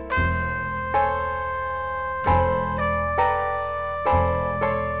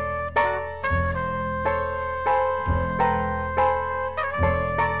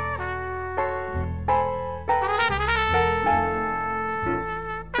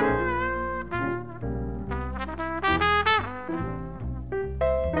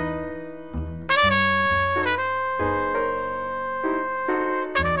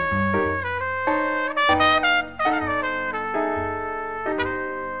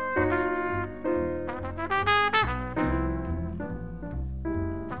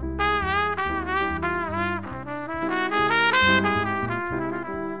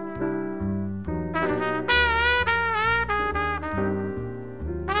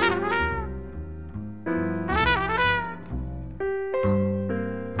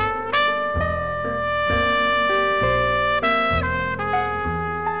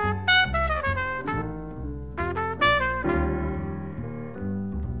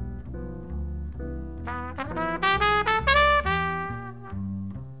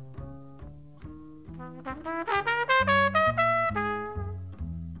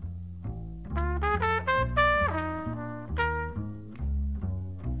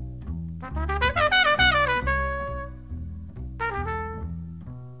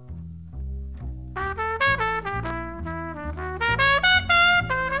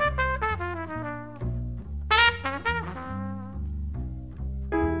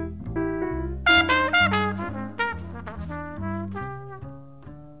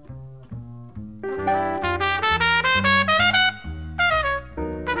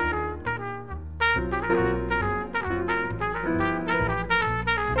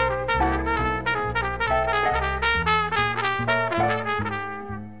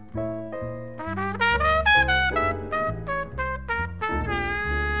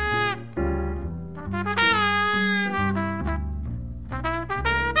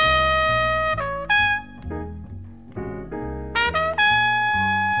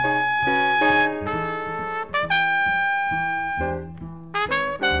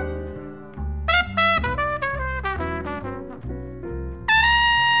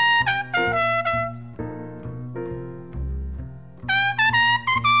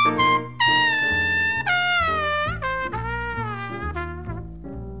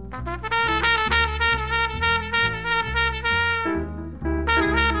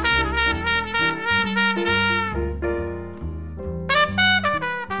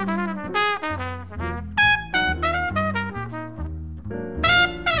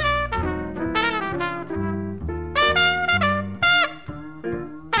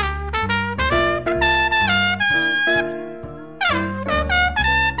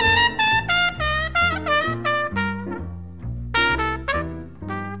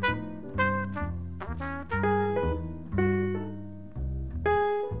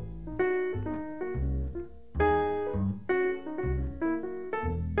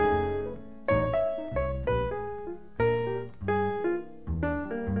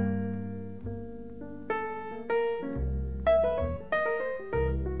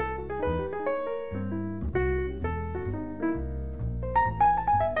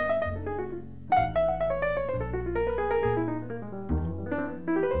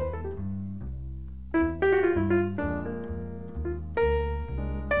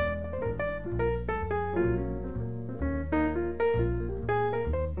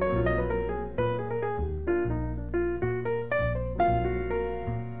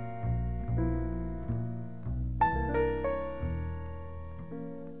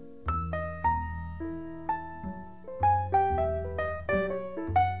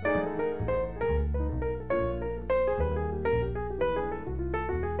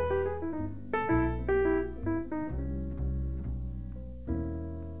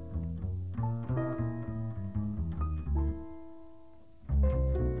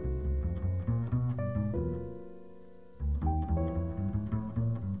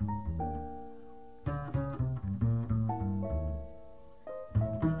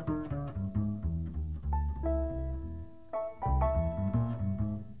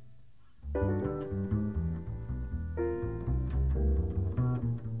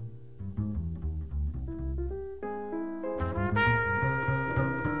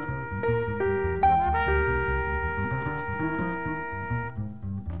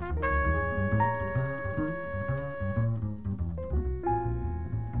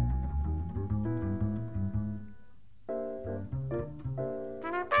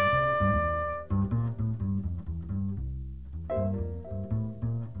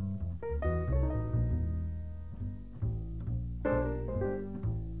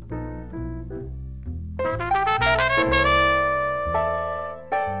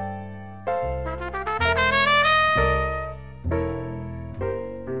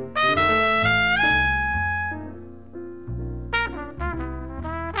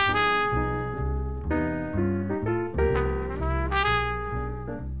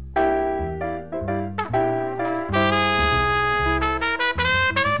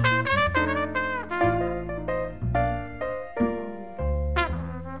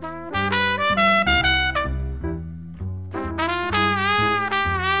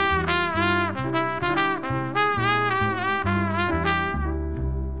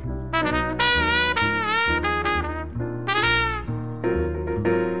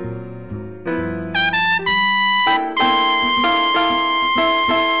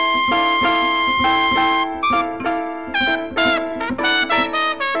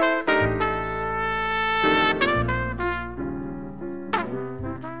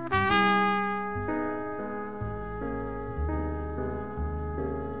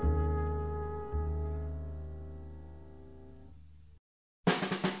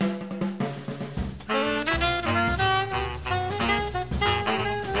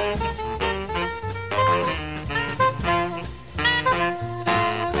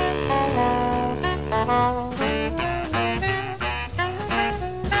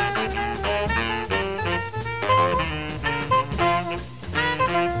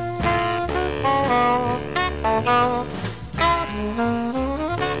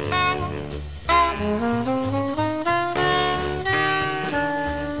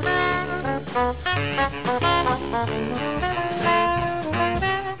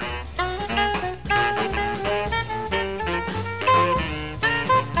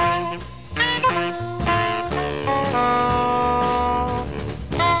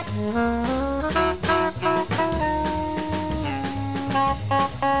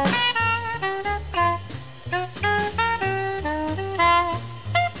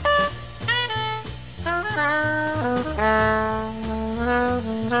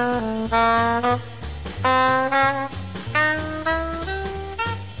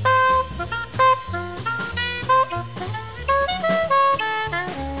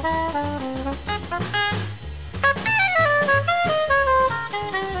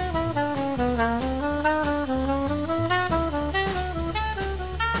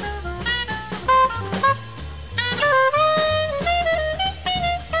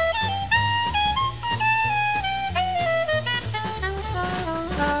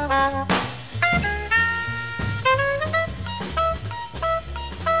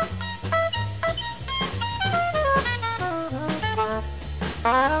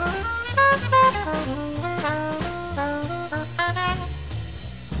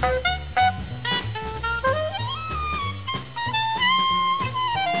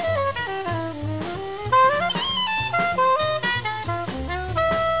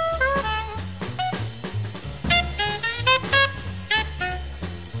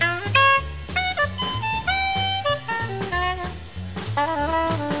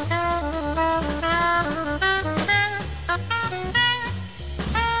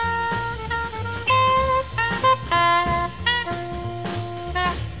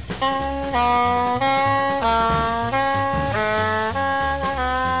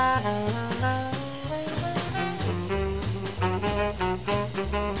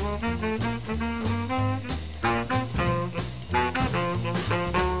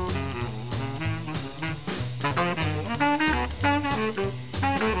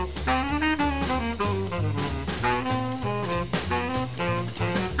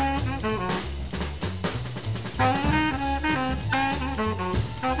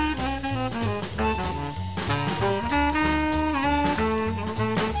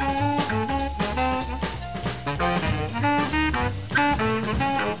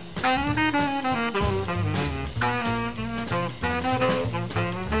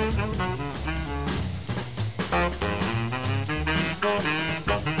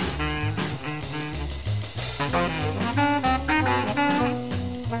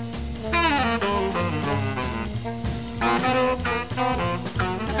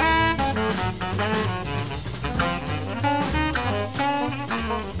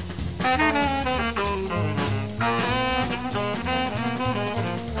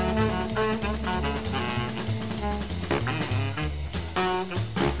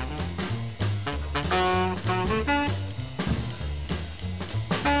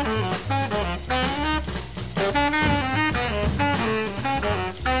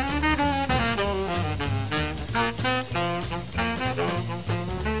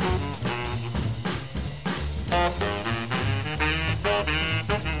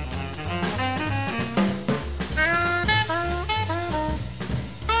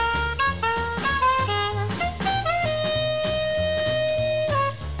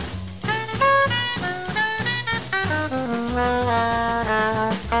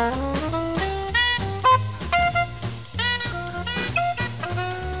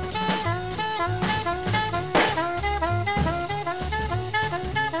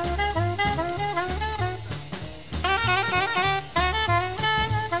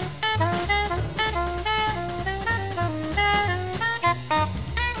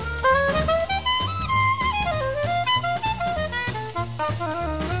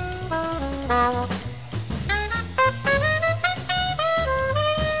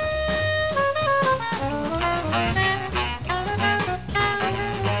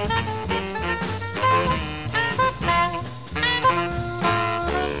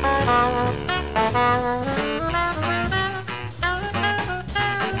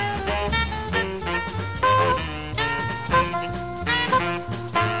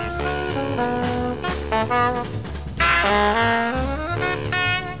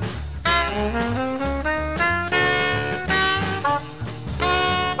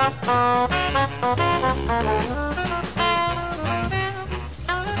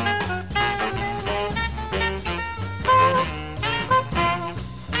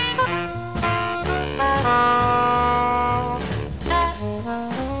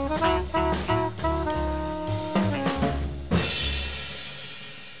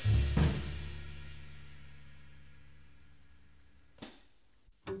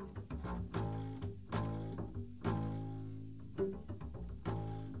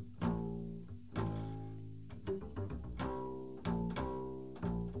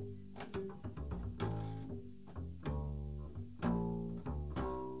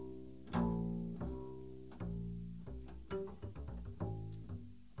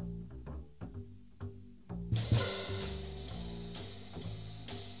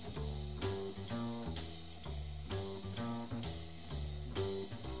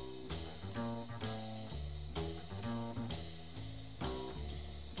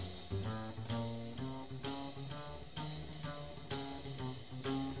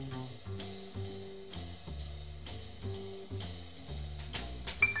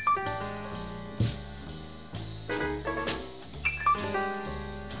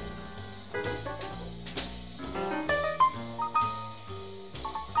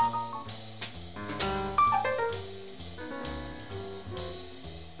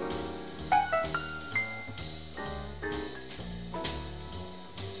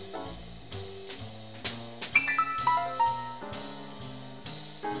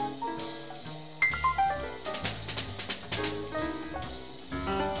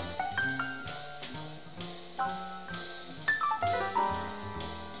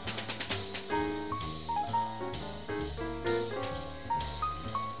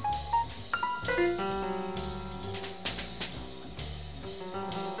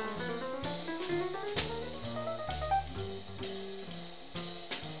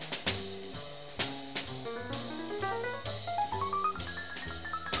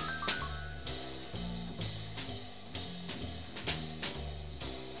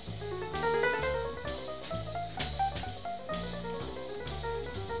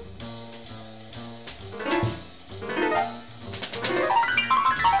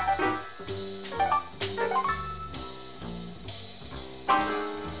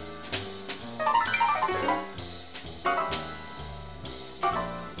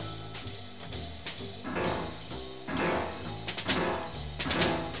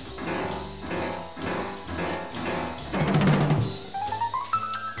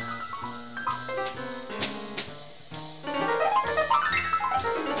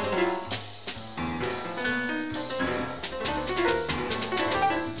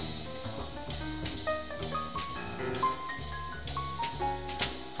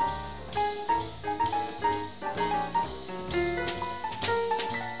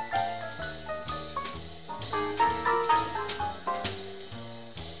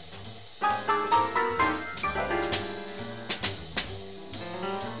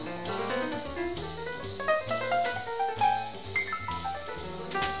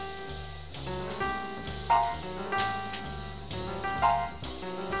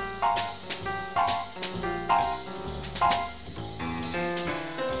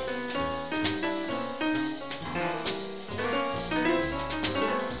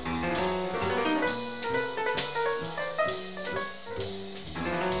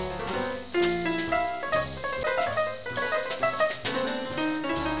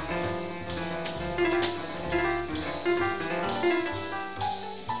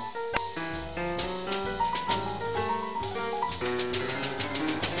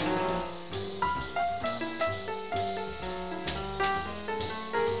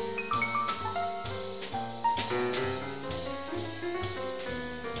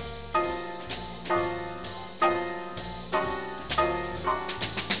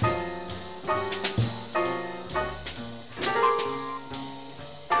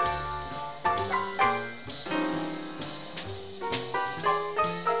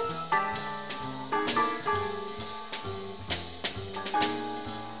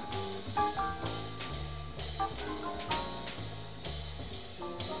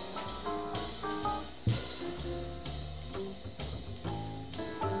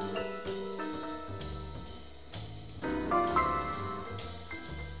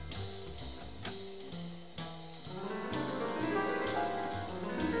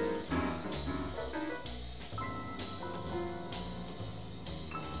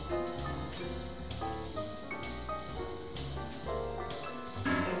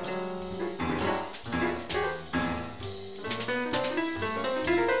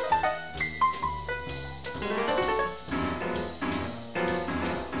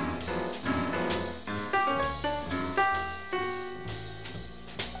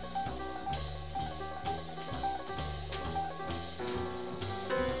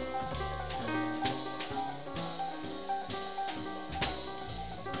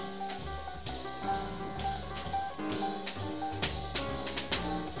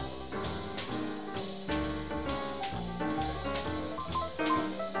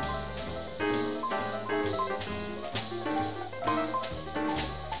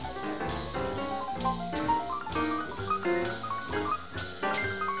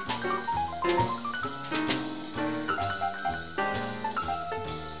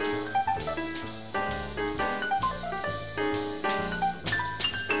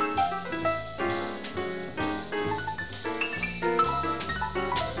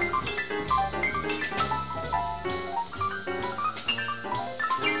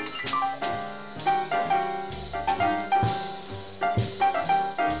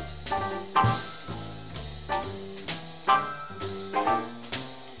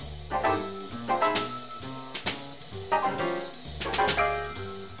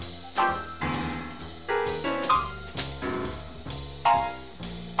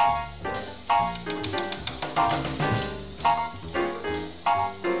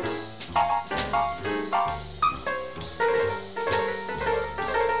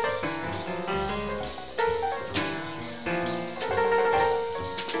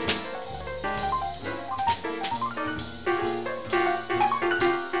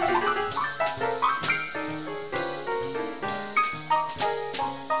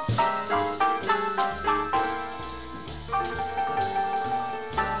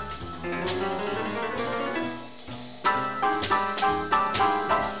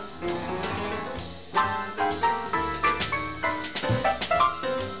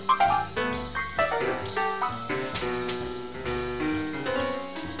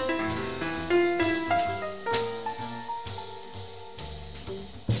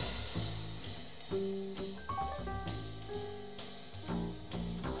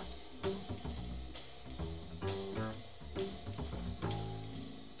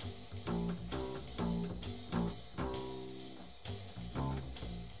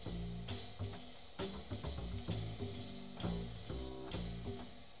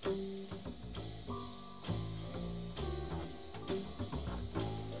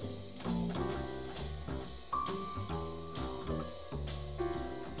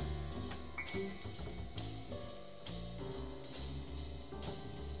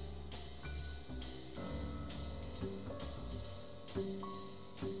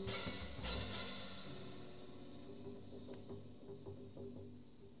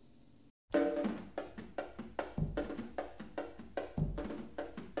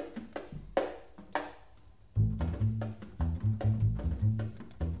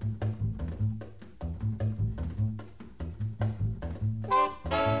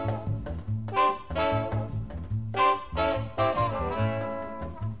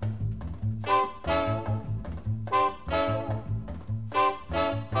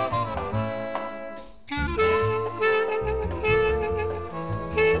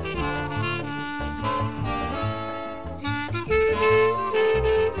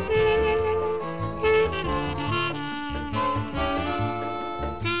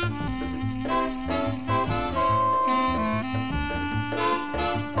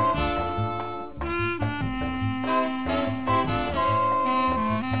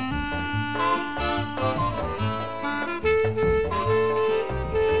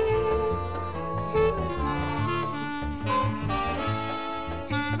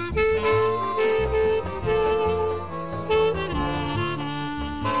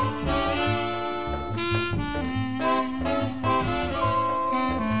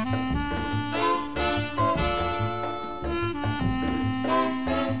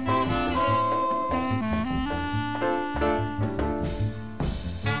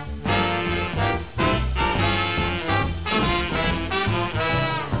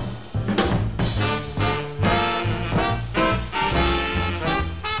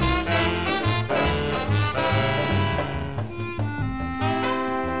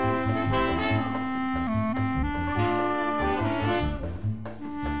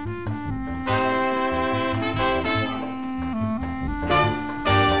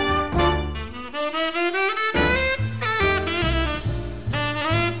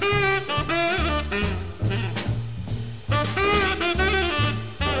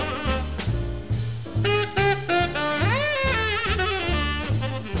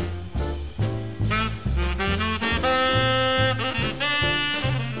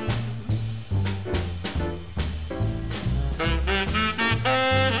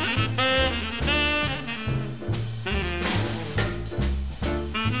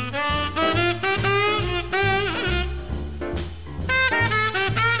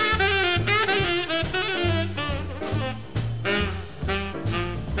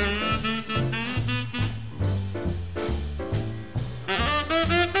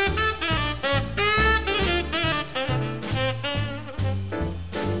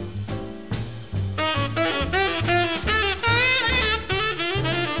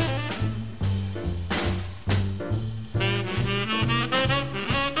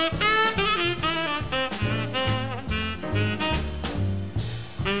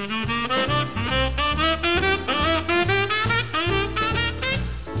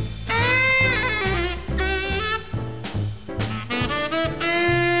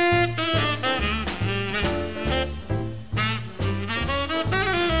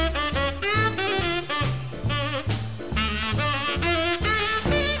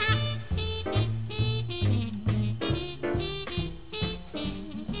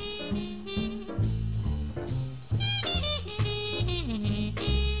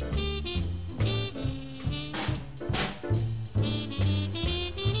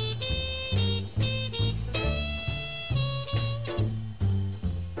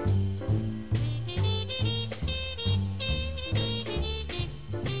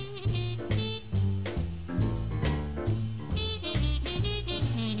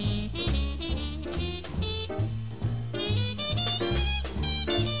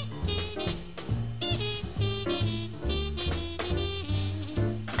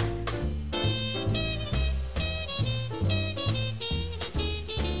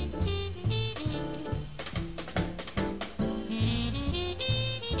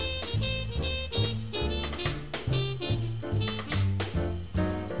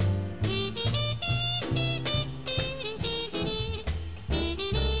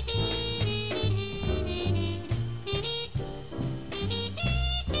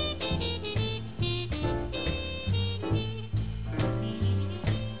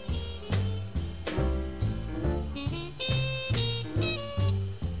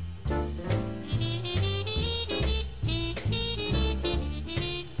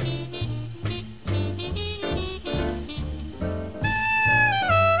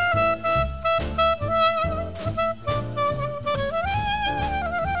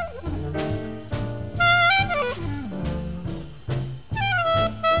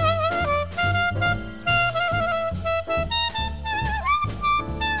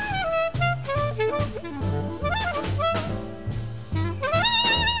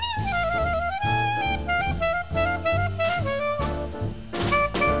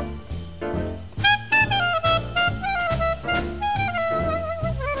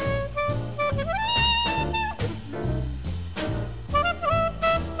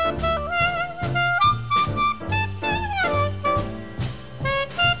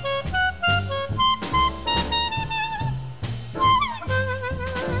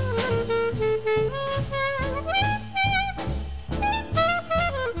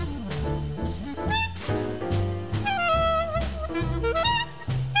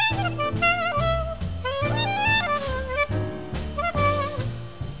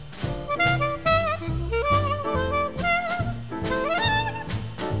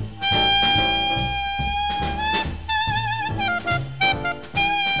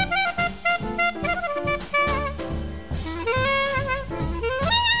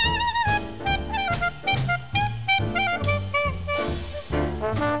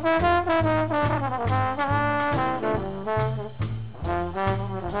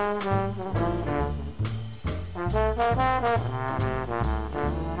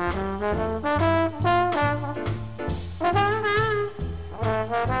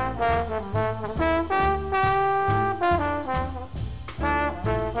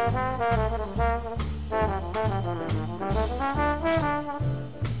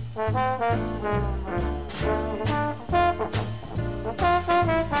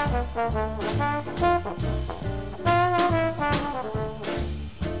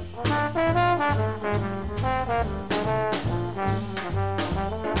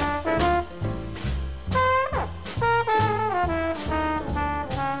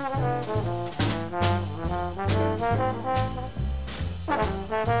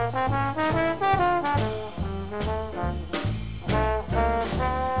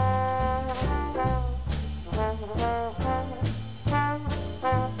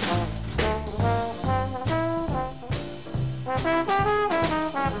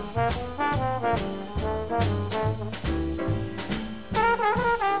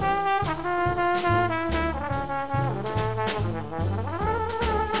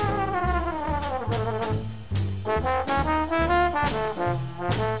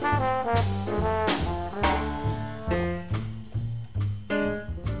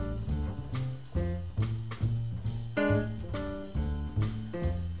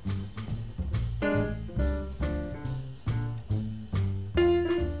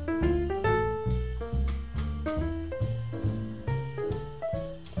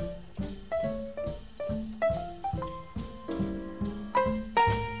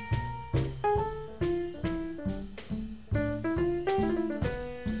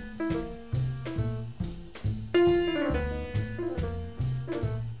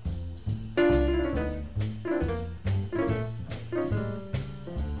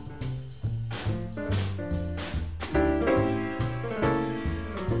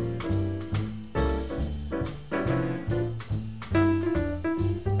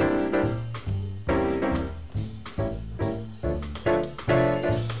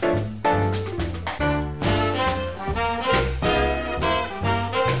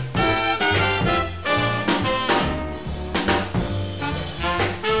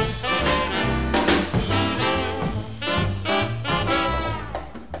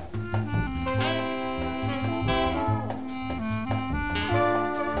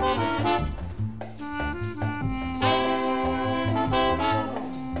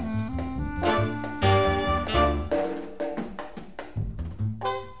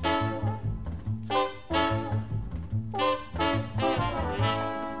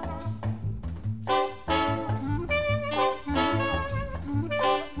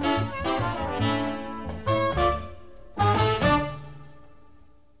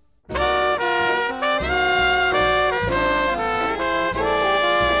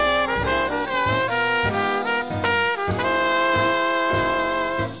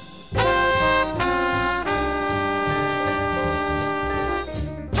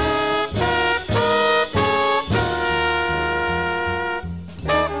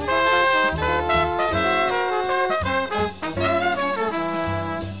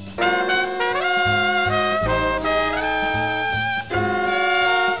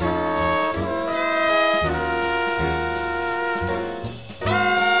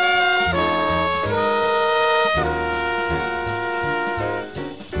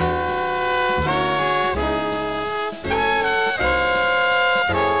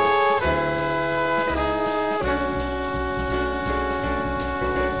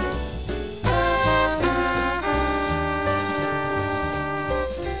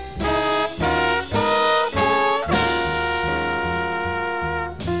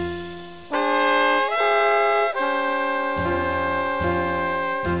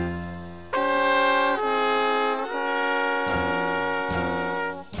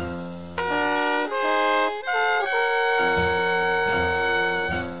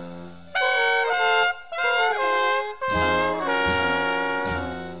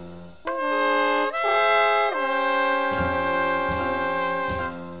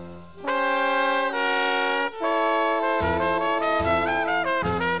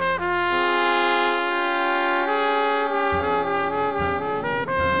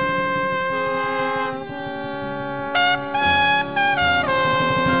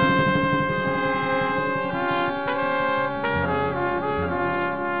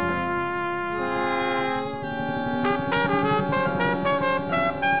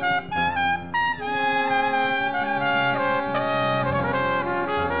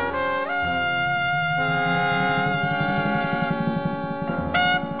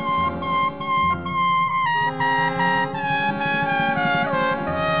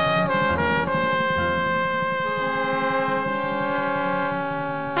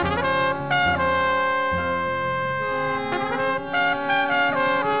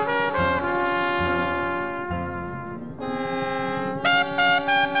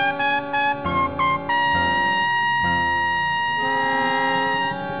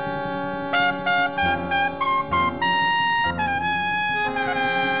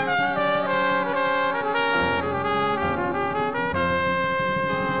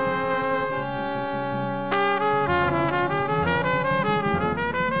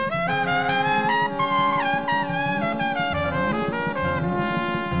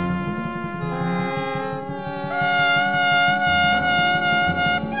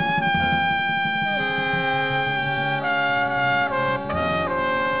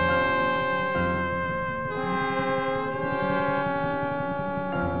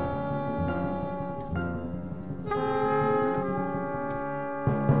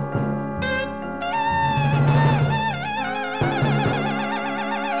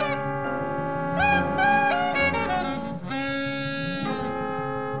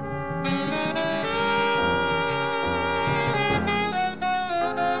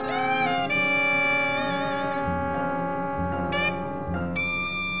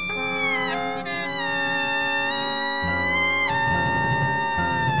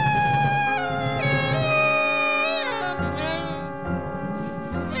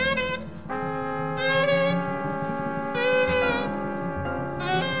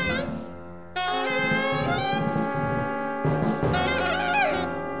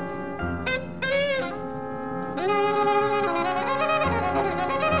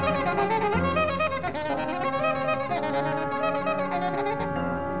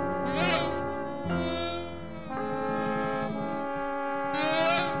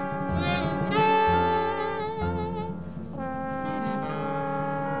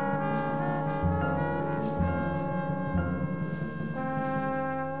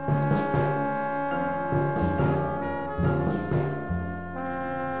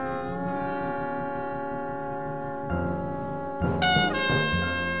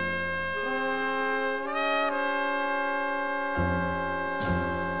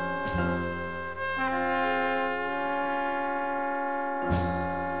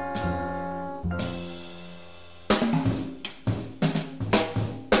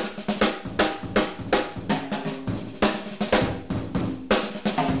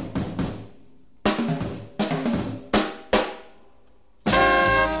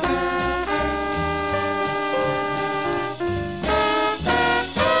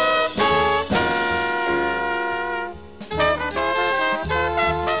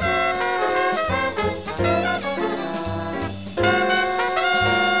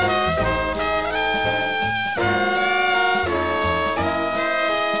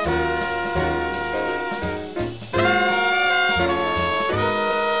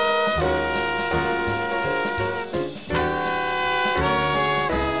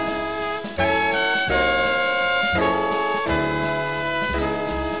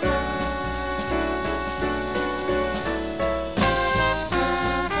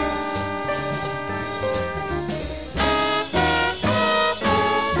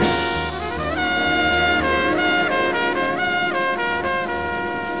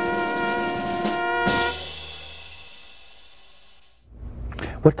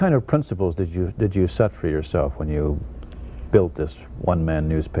 What kind of principles did you set for yourself when you built this one-man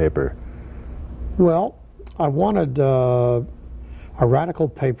newspaper? Well, I wanted a radical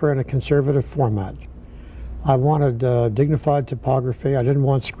paper in a conservative format. I wanted dignified typography. I didn't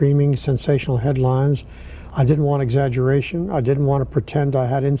want screaming, sensational headlines. I didn't want exaggeration. I didn't want to pretend I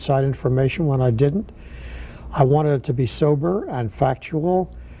had inside information when I didn't. I wanted it to be sober and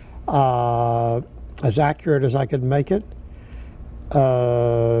factual, as accurate as I could make it,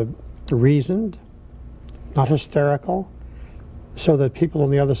 reasoned, not hysterical, so that people on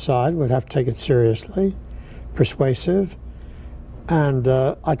the other side would have to take it seriously, persuasive. And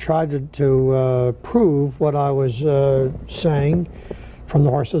I tried to prove what I was saying from the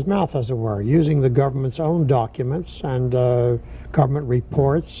horse's mouth, as it were, using the government's own documents and government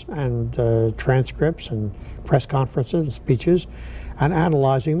reports and transcripts and press conferences and speeches, and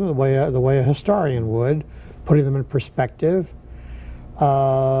analyzing them the way a historian would, putting them in perspective,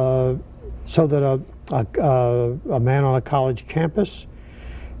 so that a man on a college campus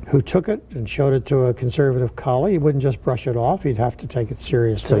who took it and showed it to a conservative colleague, he wouldn't just brush it off, he'd have to take it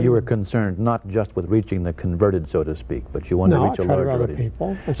seriously. So you were concerned not just with reaching the converted, so to speak, but you wanted to reach a larger other audience.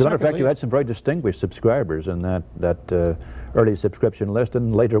 people. As a matter of fact, you had some very distinguished subscribers in that early subscription list,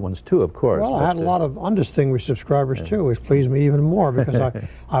 and later ones too, of course. Well, I had a lot of undistinguished subscribers too, which pleased me even more, because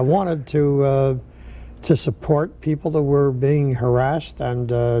I wanted to support people that were being harassed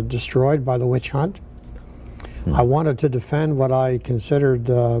and destroyed by the witch hunt. I wanted to defend what I considered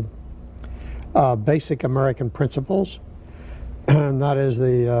basic American principles, and that is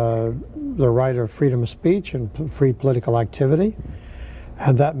the right of freedom of speech and free political activity.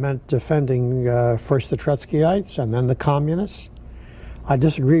 And that meant defending first the Trotskyites and then the communists. I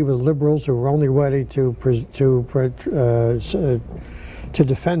disagree with liberals who were only ready to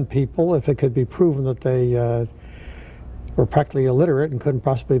defend people if it could be proven that they were practically illiterate and couldn't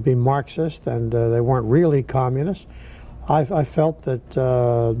possibly be Marxist, and they weren't really communists. I felt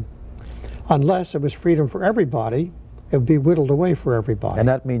that unless it was freedom for everybody, it would be whittled away for everybody. And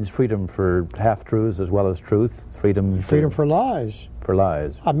that means freedom for half-truths as well as truth? Freedom for lies. For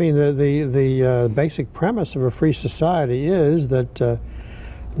lies. I mean, the basic premise of a free society is that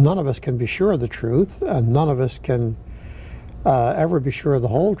none of us can be sure of the truth, and none of us can ever be sure of the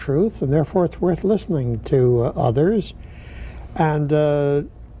whole truth, and therefore it's worth listening to others. And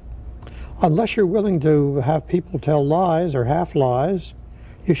unless you're willing to have people tell lies or half lies,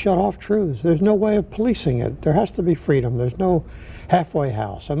 you shut off truths. There's no way of policing it. There has to be freedom. There's no halfway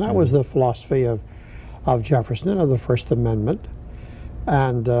house. And that was the philosophy of Jefferson and of the First Amendment.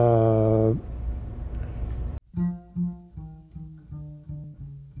 And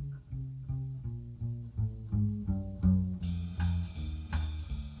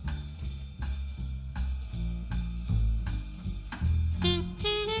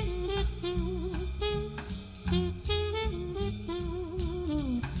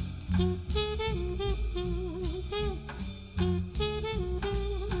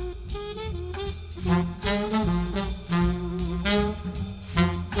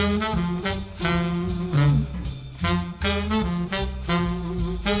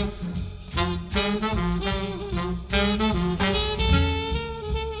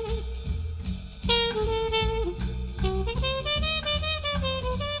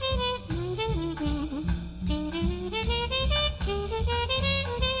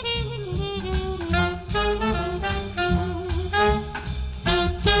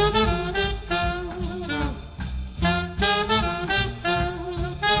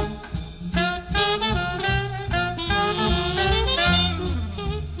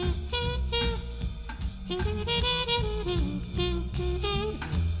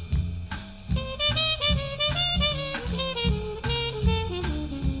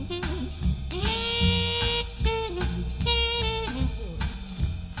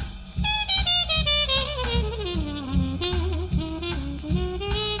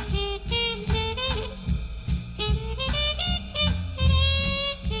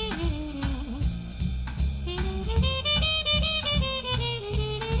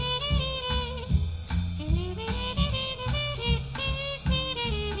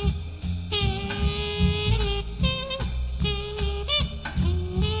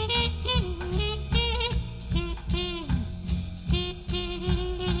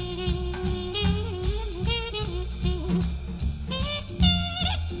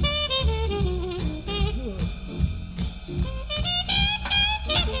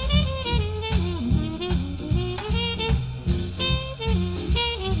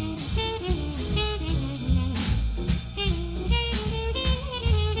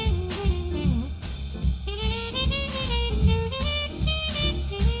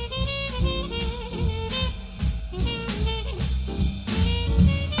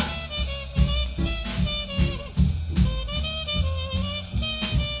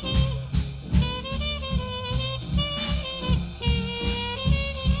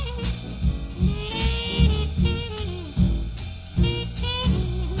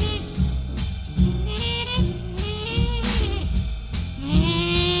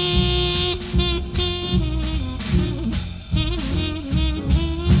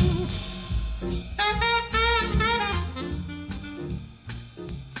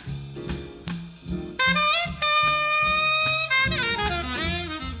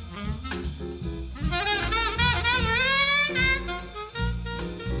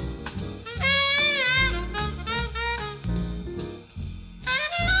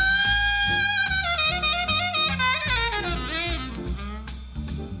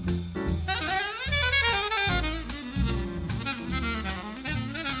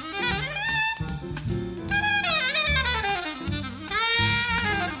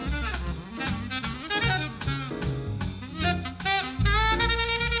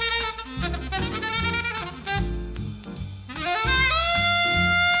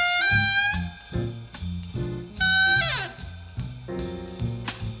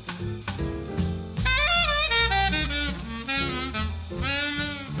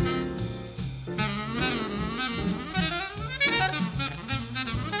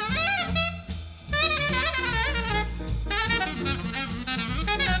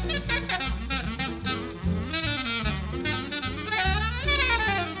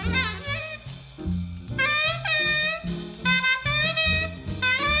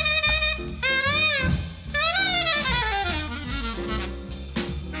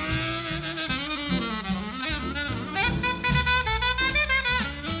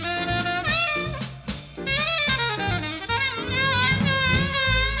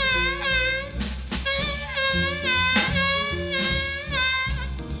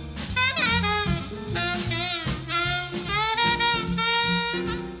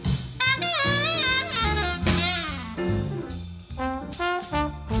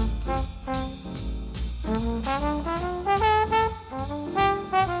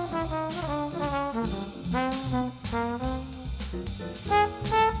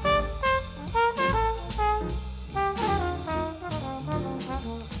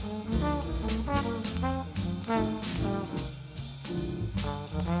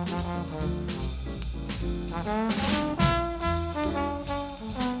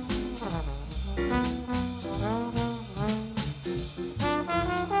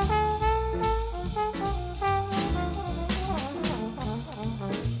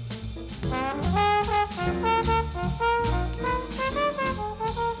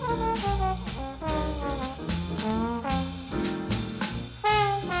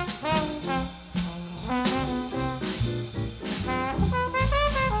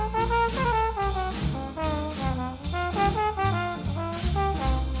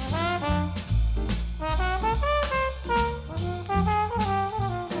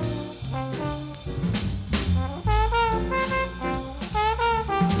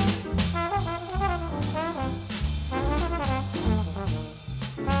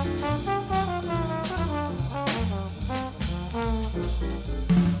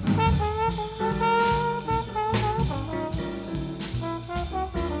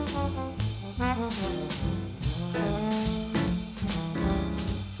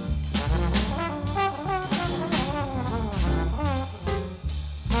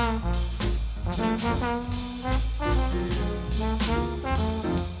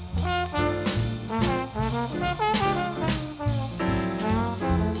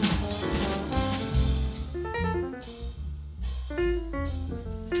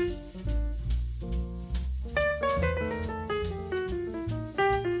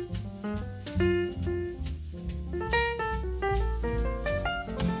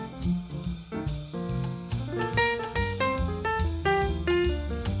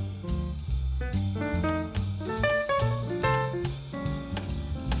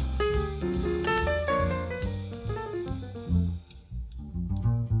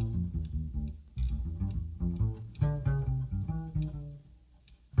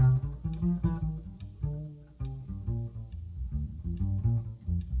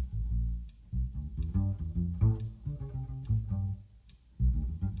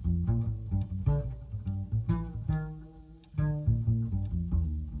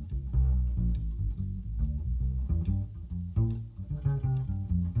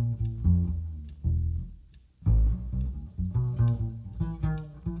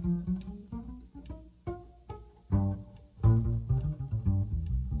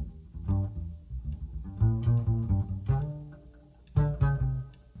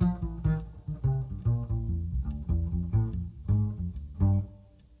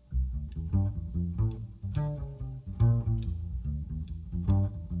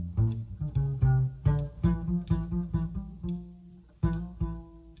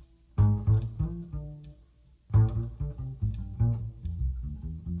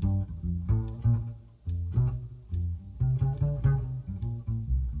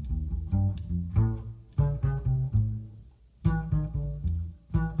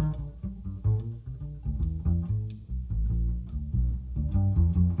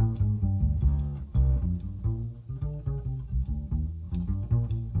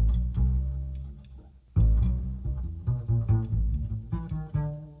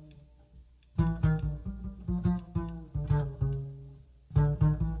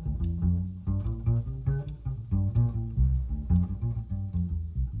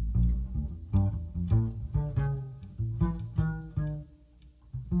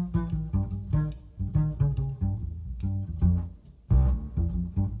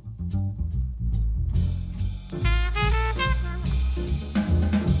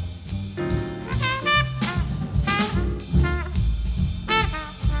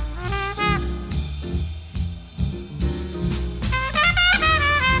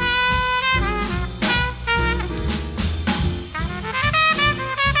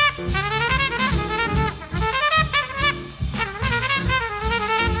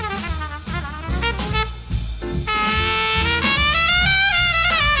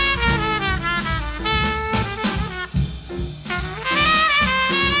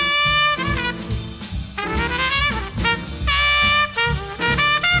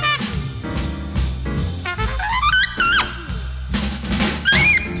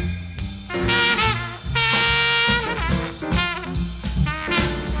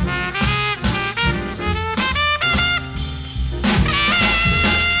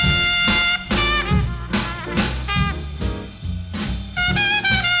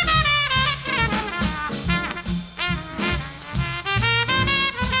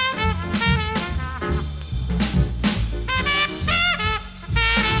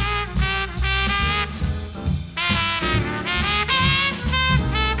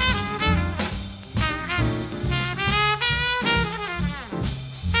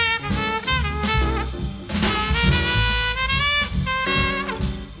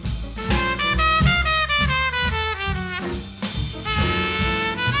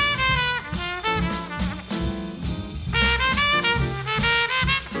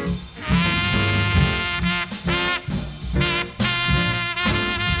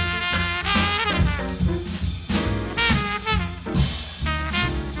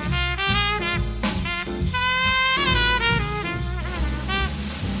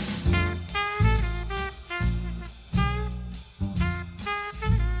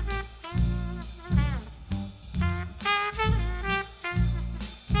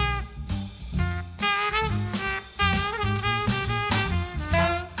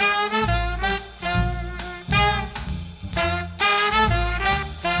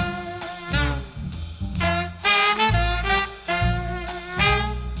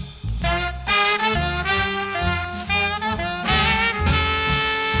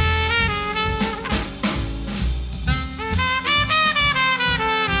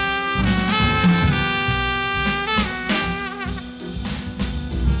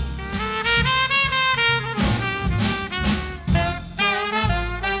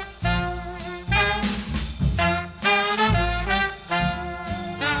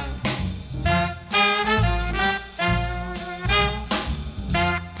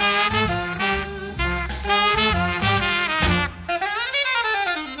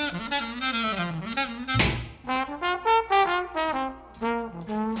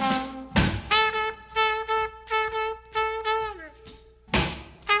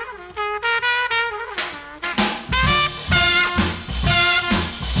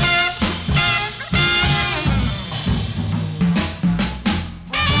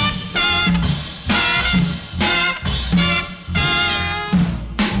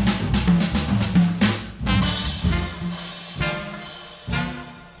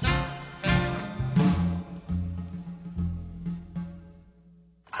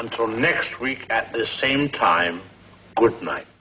Until next week at this same time, good night.